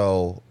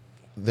 So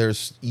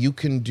you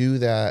can do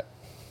that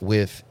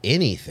with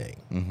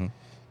anything.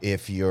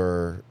 If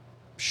you're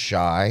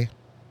shy,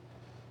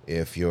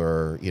 if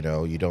you're,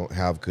 you don't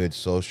have good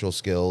social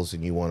skills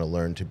and you want to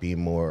learn to be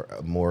more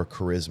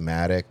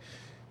charismatic,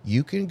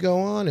 you can go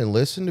on and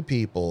listen to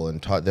people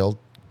and they'll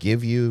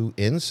give you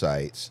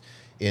insights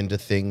into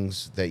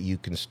things that you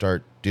can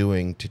start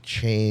doing to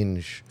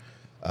change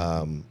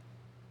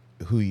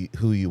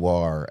who you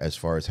are as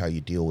far as how you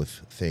deal with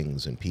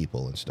things and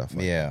people and stuff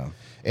like that.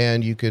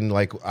 And you can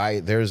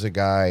there's a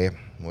guy,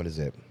 what is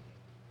it?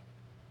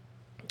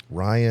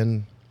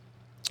 Ryan,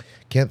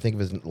 can't think of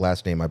his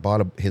last name. I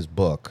bought his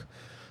book,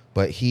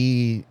 but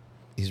he's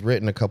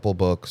written a couple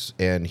books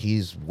and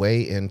he's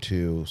way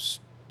into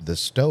the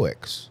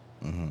Stoics.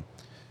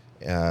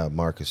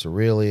 Marcus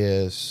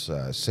Aurelius,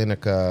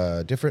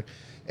 Seneca, different,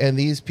 and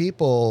these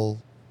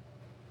people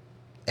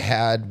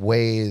had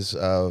ways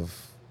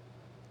of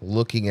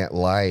looking at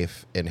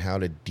life and how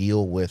to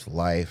deal with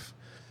life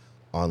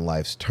on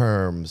life's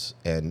terms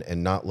and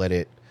not let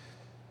it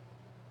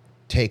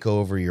take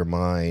over your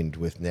mind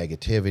with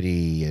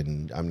negativity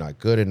and I'm not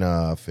good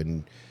enough,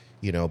 and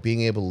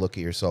being able to look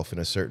at yourself in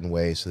a certain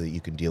way so that you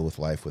can deal with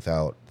life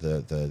without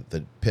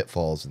the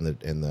pitfalls and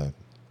the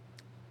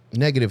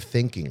negative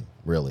thinking,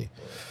 really.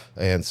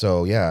 And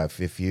so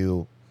if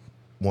you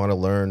want to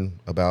learn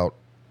about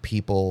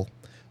people,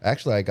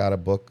 actually I got a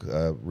book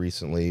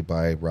recently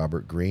by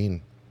Robert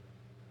Greene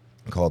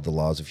called The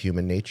Laws of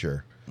Human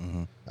Nature.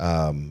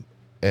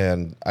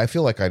 And I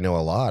feel like I know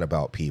a lot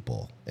about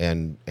people,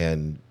 and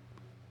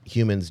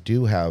humans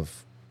do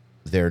have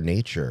their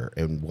nature,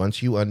 and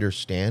once you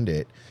understand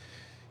it,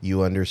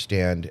 you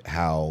understand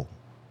how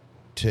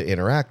to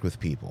interact with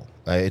people.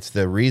 It's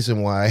the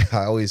reason why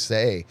I always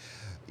say,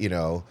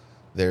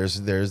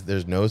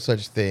 there's no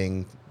such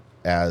thing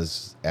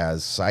as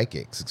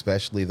psychics,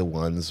 especially the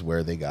ones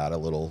where they got a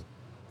little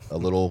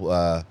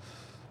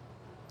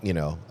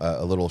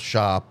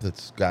shop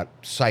that's got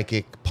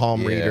psychic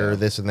palm reader,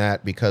 this and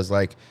that, because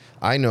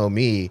I know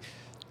me,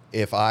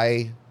 if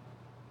I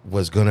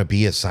was going to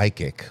be a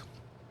psychic,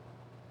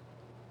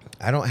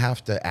 I don't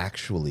have to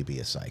actually be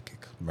a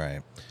psychic.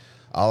 Right.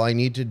 All I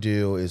need to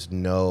do is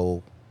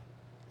know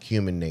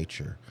human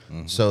nature.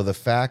 So the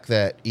fact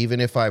that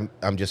even if I'm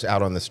just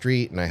out on the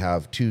street and I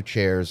have 2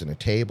 chairs and a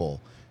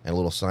table and a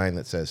little sign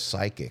that says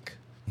psychic,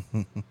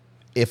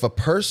 if a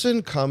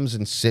person comes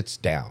and sits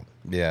down,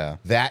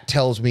 that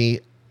tells me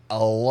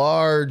a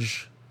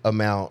large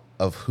amount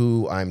of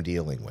who I'm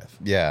dealing with.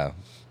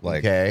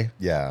 Okay?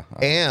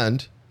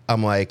 And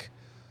I'm like,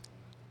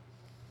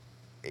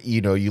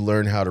 you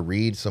learn how to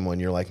read someone.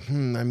 You're like,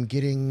 I'm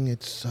getting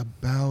it's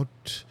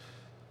about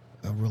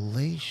a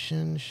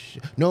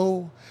relationship.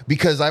 No,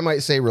 because I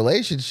might say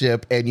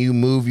relationship and you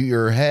move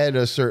your head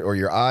or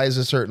your eyes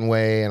a certain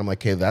way. And I'm like,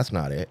 okay, that's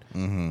not it.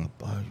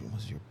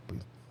 Was your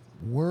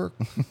work?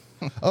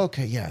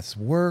 Okay, yes,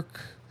 work.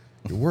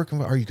 You're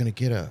working. Are you going to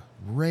get a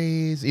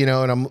raise?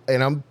 And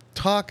I'm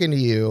talking to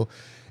you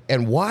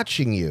and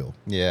watching you.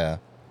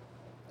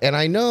 And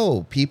I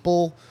know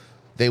people,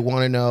 they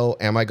want to know,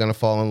 am I going to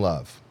fall in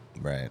love?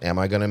 Right. Am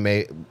I going to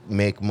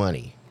make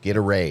money? Get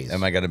a raise?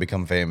 Am I going to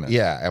become famous?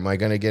 Yeah. Am I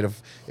going to get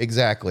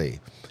exactly.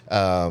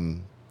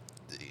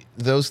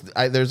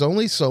 There's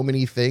only so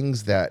many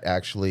things that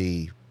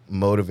actually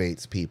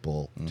motivates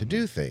people to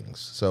do things.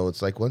 So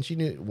it's like once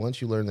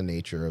you learn the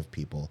nature of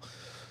people,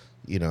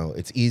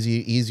 it's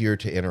easier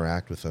to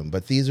interact with them.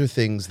 But these are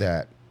things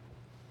that,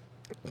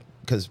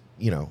 because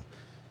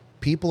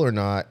people are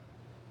not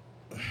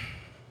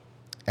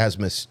as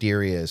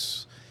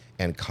mysterious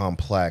and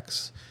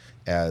complex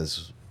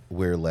as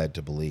we're led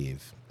to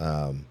believe.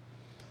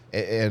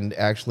 And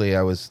actually,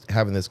 I was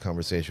having this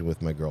conversation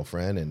with my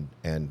girlfriend,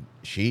 and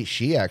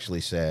she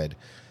actually said,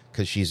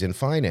 because she's in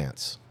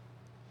finance,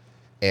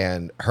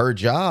 and her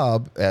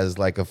job as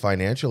a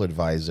financial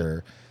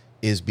advisor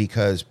is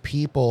because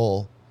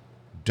people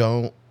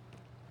don't,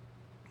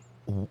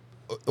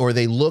 or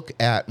they look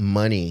at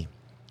money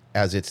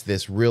as it's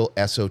this real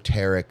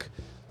esoteric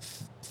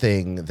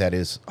thing that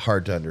is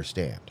hard to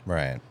understand.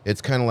 Right.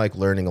 It's kind of like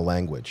learning a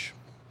language.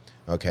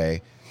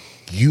 Okay.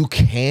 You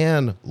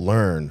can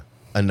learn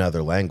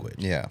another language.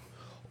 Yeah.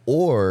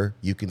 Or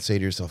you can say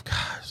to yourself,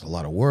 God, it's a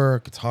lot of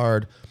work. It's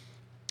hard.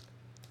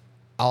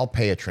 I'll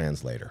pay a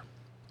translator.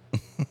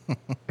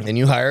 And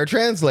you hire a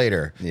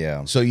translator.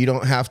 Yeah. So you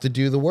don't have to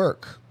do the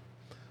work.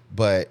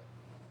 But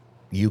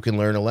you can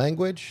learn a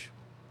language.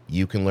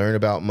 You can learn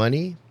about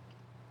money.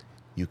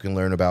 You can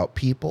learn about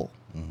people.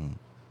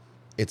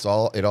 It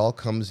all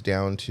comes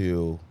down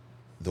to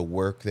the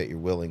work that you're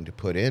willing to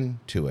put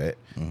into it.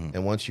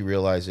 And once you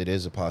realize it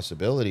is a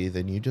possibility,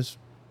 then you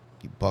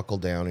buckle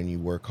down and you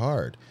work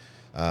hard.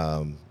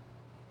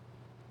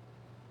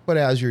 But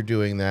as you're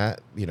doing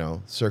that,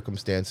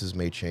 circumstances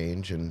may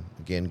change. And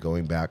again,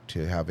 going back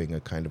to having a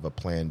kind of a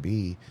plan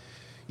B,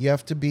 you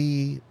have to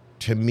be,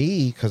 to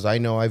me, because I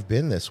know I've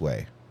been this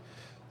way,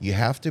 you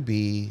have to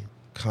be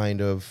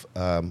kind of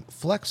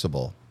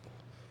flexible.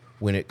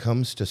 when it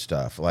comes to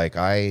stuff. Like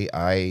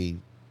I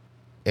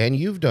and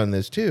you've done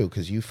this too,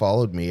 because you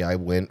followed me. I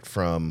went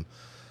from,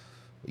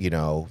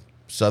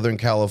 Southern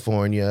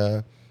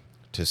California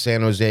to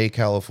San Jose,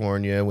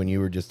 California when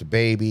you were just a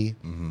baby.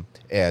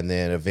 And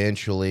then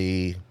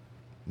eventually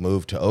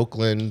moved to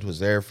Oakland, was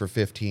there for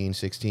 15,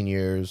 16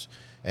 years,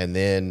 and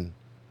then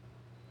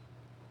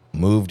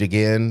moved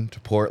again to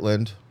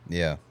Portland.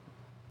 Yeah.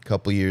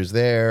 Couple years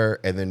there,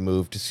 and then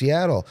moved to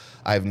Seattle.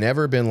 I've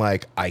never been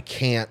like, I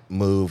can't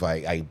move.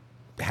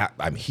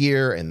 I'm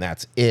here and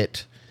that's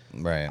it.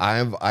 Right.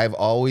 I've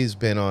always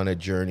been on a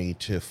journey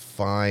to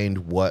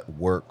find what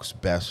works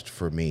best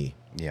for me.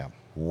 Yeah.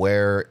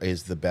 Where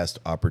is the best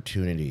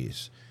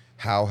opportunities?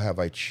 How have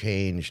I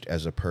changed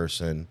as a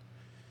person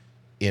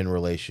in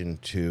relation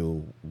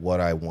to what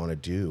I want to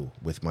do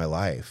with my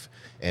life?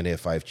 And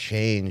if I've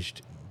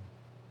changed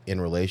in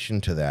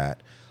relation to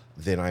that,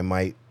 then I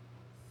might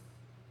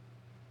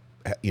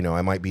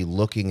be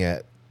looking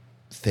at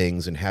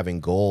things and having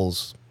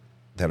goals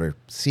that are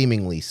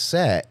seemingly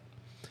set,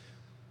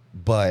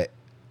 but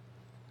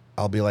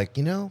I'll be like,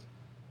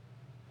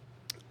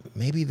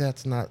 maybe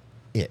that's not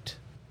it.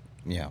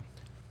 Yeah.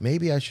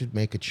 Maybe I should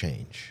make a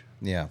change.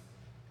 Yeah.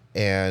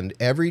 And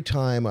every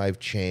time I've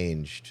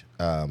changed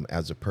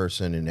as a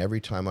person, and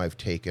every time I've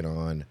taken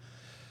on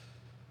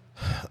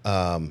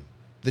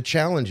the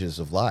challenges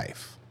of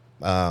life,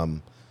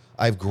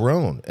 I've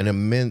grown an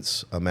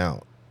immense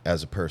amount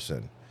as a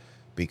person,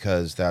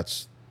 because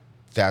that's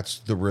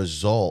the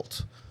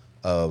result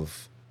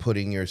of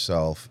putting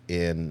yourself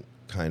in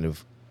kind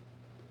of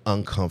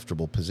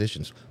uncomfortable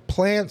positions.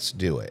 Plants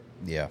do it.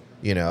 Yeah.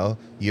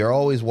 You're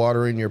always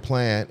watering your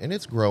plant and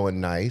it's growing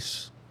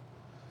nice.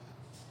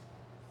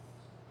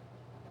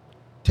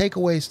 Take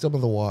away some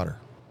of the water.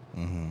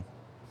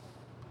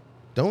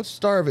 Don't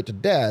starve it to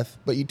death,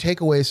 but you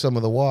take away some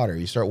of the water.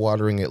 You start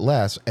watering it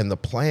less, and the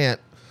plant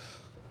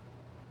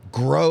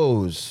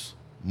grows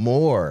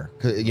more.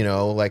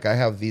 Like I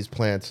have these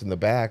plants in the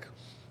back.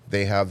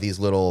 They have these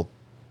little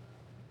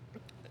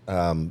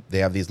I don't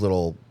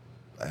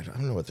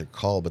know what they're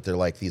called, but they're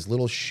like these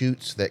little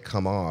shoots that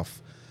come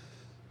off,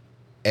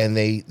 and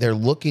they're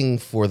looking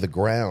for the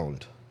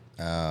ground.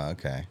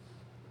 Okay.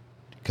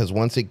 Because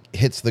once it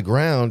hits the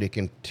ground, it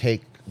can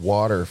take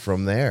water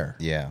from there.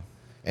 Yeah.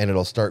 And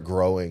it'll start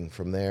growing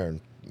from there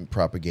and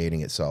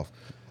propagating itself.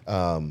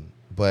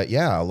 But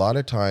yeah, a lot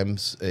of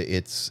times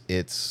it's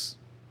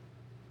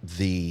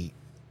the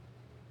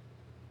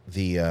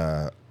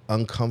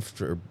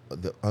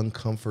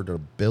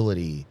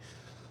uncomfortability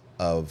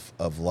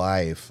of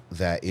life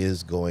that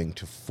is going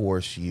to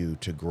force you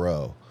to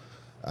grow.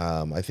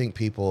 I think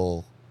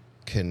people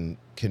can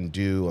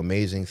do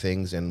amazing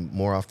things, and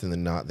more often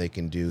than not, they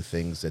can do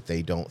things that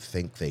they don't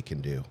think they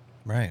can do.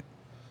 Right.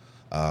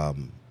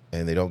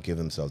 And they don't give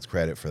themselves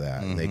credit for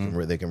that. And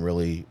they can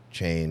really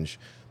change.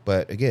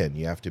 But again,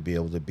 you have to be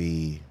able to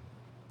be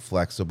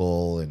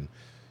flexible and,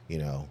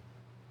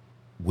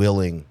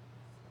 willing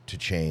to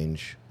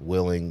change,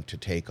 willing to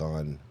take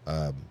on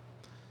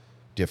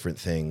different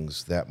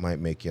things that might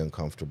make you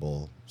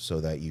uncomfortable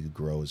so that you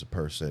grow as a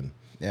person.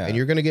 Yeah. And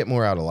you're going to get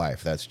more out of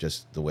life. That's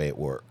just the way it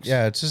works.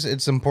 Yeah,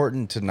 it's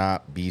important to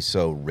not be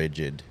so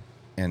rigid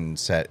and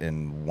set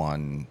in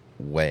one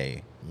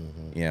way.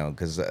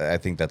 Because I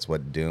think that's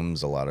what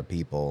dooms a lot of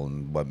people,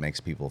 and what makes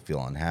people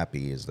feel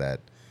unhappy is that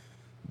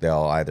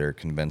they'll either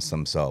convince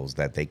themselves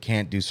that they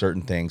can't do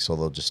certain things, so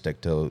they'll just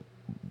stick to,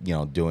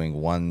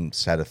 doing one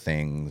set of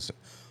things,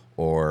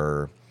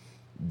 or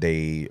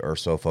they are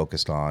so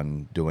focused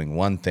on doing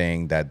one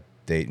thing that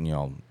they,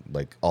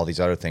 like all these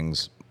other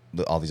things,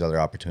 all these other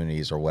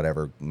opportunities or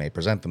whatever may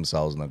present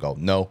themselves, and they'll go,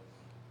 no,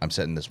 I'm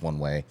setting this one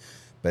way.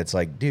 But it's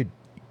like, dude,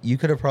 you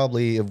could have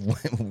probably,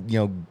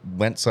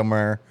 went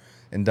somewhere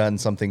and done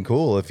something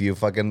cool if you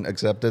fucking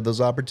accepted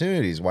those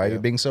opportunities. Why are you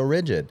being so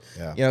rigid?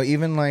 Yeah.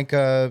 Even like,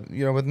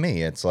 with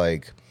me, it's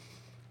like,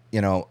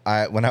 when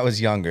I was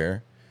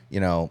younger,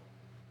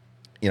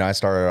 I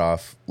started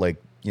off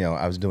like,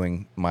 I was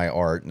doing my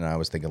art, and I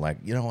was thinking like,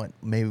 what,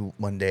 maybe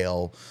one day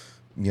I'll,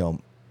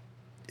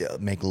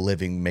 make a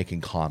living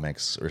making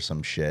comics or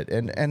some shit.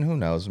 And who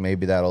knows,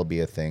 maybe that'll be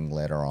a thing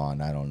later on.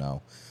 I don't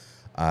know.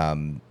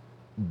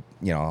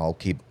 I'll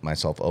keep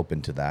myself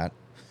open to that.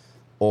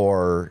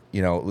 Or,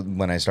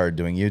 when I started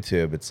doing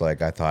YouTube, it's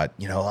like I thought,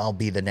 I'll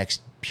be the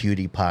next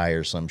PewDiePie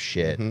or some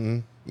shit,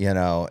 and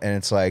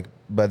it's like,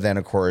 but then,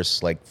 of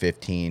course, like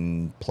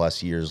 15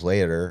 plus years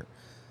later,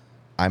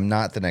 I'm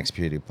not the next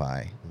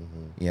PewDiePie,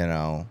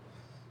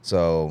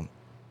 So,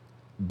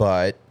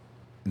 but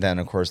then,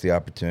 of course, the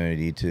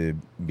opportunity to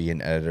be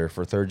an editor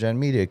for Third Gen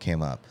Media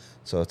came up.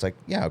 So it's like,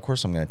 yeah, of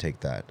course I'm going to take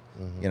that.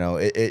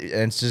 And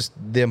it's just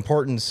the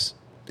importance.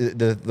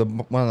 The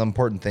one of the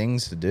important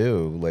things to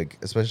do, like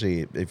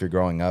especially if you're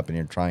growing up and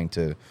you're trying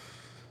to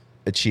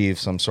achieve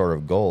some sort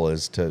of goal,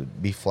 is to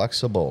be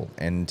flexible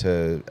and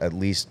to at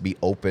least be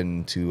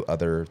open to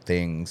other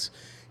things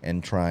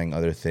and trying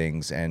other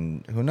things.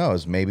 And who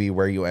knows, maybe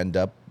where you end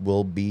up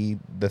will be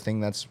the thing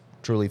that's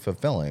truly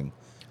fulfilling.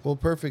 Well,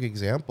 perfect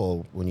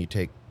example when you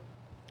take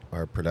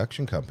our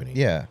production company.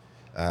 Yeah.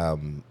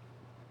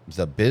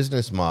 the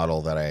business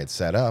model that I had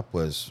set up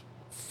was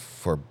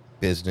for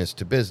business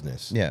to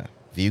business. Yeah.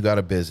 If you got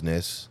a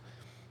business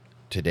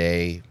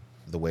today,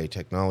 the way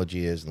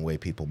technology is and the way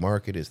people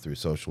market is through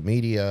social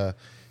media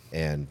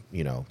and,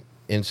 you know,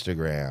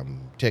 Instagram,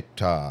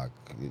 TikTok,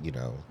 you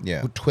know,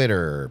 Yeah.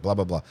 Twitter, blah,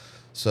 blah, blah.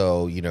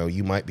 So, you know,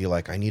 you might be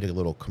like, I need a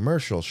little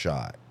commercial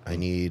shot. I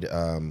need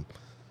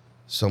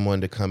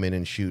someone to come in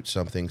and shoot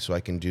something so I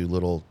can do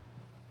little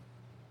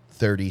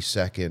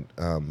 30-second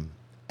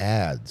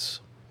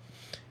ads.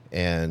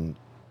 And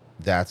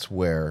that's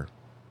where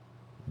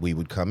we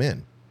would come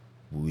in.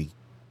 We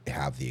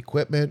have the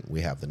equipment,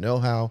 we have the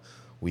know-how,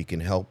 we can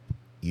help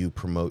you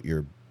promote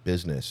your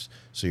business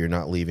so you're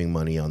not leaving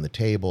money on the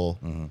table,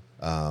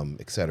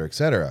 et cetera, et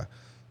cetera.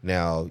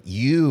 Now,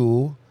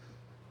 you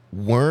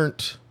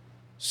weren't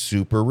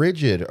super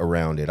rigid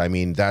around it. I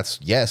mean, that's,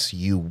 yes,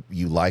 you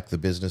like the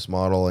business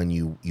model and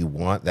you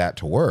want that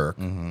to work,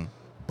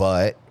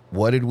 but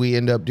what did we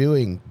end up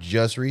doing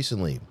just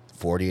recently?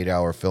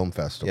 48-hour film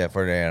festival. Yeah,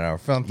 48-hour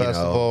film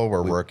festival.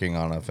 We're working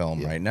on a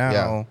film right now.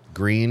 Yeah.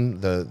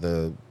 Green,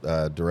 the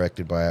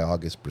directed by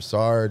August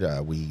Broussard.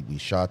 We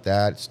shot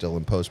that. It's still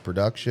in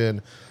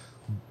post-production.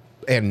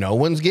 And no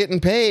one's getting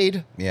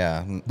paid.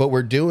 Yeah. But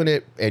we're doing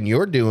it, and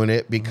you're doing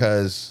it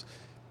because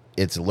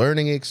it's a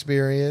learning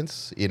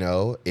experience. You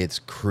know, it's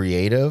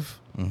creative.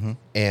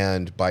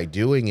 And by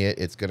doing it,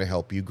 it's going to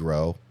help you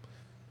grow,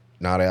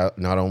 not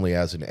only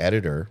as an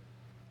editor,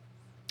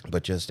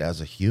 but just as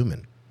a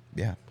human.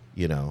 Yeah.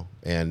 You know,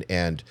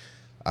 and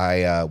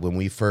I when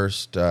we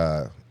first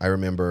I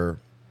remember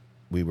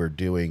we were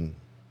getting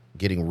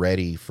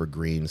ready for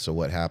Green. So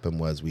what happened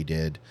was we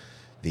did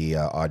the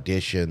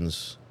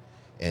auditions,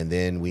 and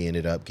then we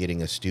ended up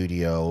getting a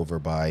studio over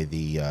by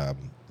the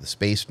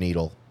Space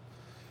Needle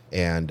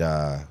and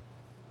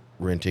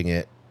renting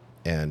it,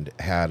 and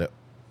had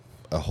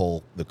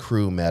the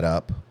crew met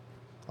up,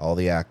 all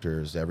the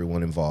actors,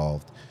 everyone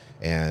involved,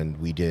 and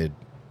we did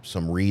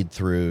some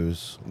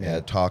read-throughs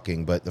and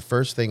talking. But the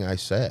first thing I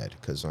said,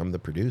 because I'm the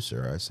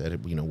producer, I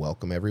said, you know,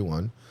 welcome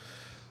everyone.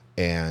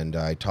 And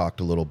I talked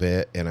a little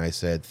bit, and I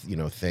said, you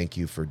know, thank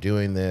you for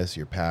doing this.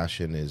 Your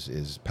passion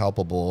is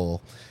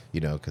palpable, you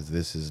know, because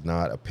this is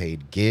not a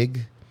paid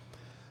gig.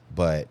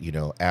 But, you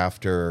know,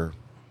 after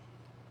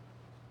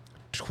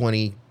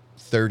 20,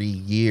 30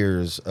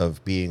 years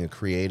of being a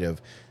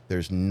creative,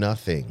 there's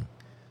nothing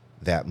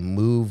that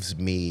moves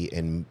me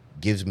and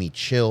gives me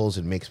chills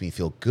and makes me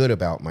feel good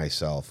about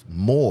myself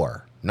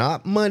more.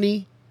 Not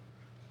money,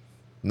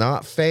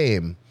 not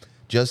fame,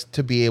 just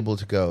to be able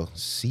to go,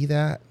 see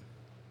that?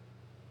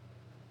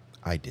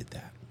 I did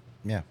that.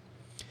 Yeah.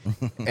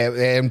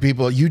 and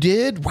people, you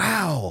did?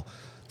 Wow.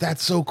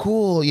 That's so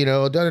cool. You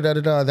know,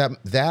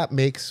 that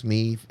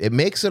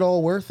makes it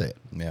all worth it.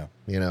 Yeah.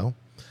 You know?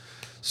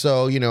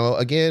 So, you know,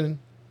 again,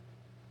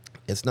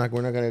 we're not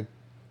going to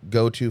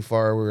go too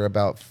far. We're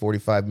about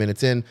 45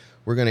 minutes in.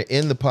 We're going to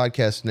end the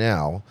podcast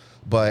now.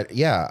 But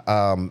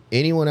yeah,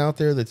 anyone out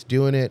there that's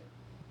doing it,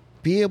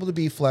 be able to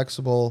be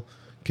flexible,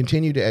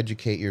 continue to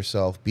educate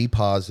yourself, be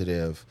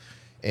positive,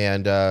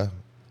 and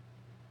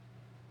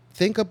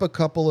think up a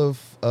couple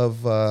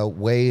of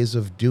ways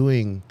of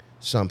doing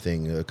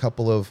something.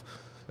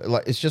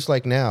 It's just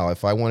like now,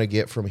 if I want to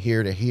get from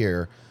here to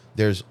here,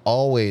 there's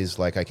always,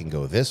 like, I can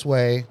go this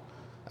way,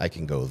 I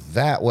can go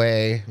that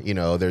way. You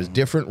know, there's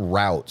different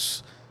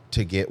routes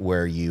to get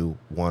where you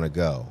want to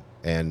go.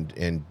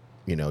 And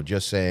you know,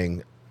 just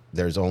saying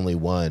there's only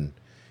one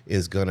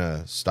is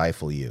gonna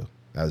stifle you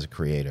as a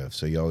creative.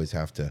 So you always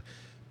have to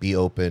be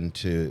open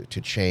to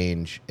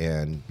change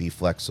and be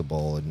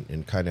flexible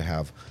and kind of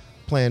have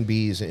plan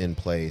Bs in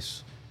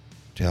place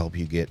to help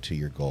you get to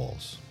your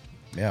goals.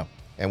 Yeah.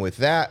 And with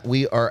that,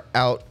 we are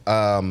out.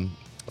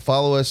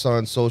 Follow us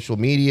on social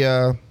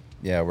media.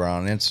 Yeah, we're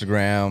on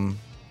Instagram.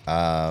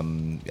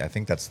 I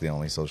think that's the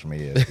only social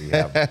media we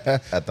have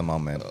at the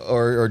moment.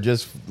 Or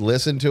just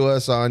listen to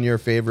us on your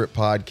favorite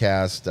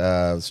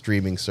podcast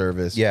streaming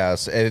service.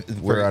 Yes.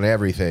 We're on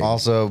everything.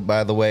 Also,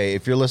 by the way,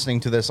 if you're listening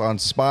to this on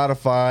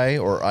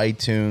Spotify or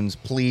iTunes,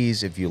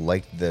 please, if you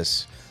liked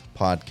this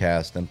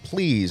podcast, then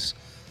please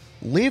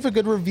leave a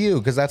good review,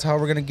 because that's how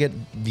we're going to get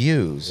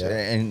views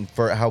and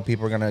for how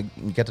people are going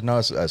to get to know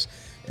us.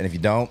 And if you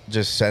don't,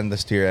 just send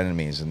this to your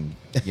enemies and,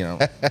 you know,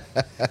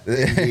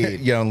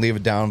 leave a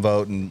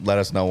downvote and let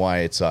us know why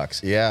it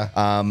sucks. Yeah.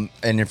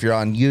 And if you're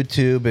on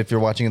YouTube, if you're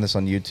watching this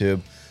on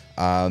YouTube,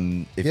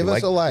 give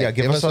us a like. Yeah,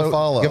 give us a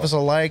follow. Give us a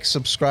like,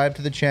 subscribe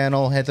to the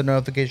channel, hit the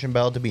notification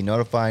bell to be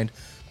notified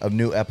of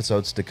new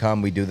episodes to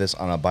come. We do this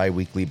on a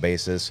bi-weekly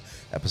basis.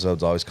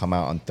 Episodes always come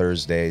out on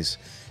Thursdays.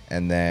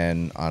 And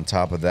then on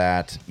top of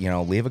that, you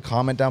know, leave a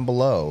comment down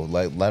below.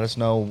 Let us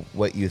know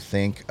what you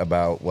think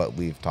about what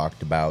we've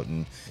talked about,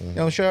 and you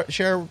know,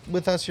 share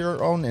with us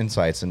your own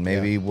insights, and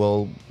maybe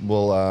we'll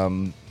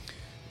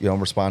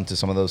respond to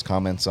some of those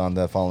comments on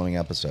the following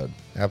episode.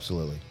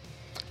 Absolutely.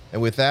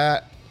 And with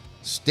that,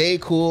 stay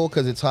cool,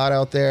 because it's hot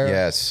out there.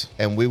 Yes.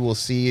 And we will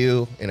see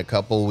you in a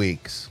couple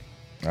weeks.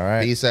 All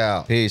right. Peace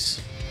out. Peace.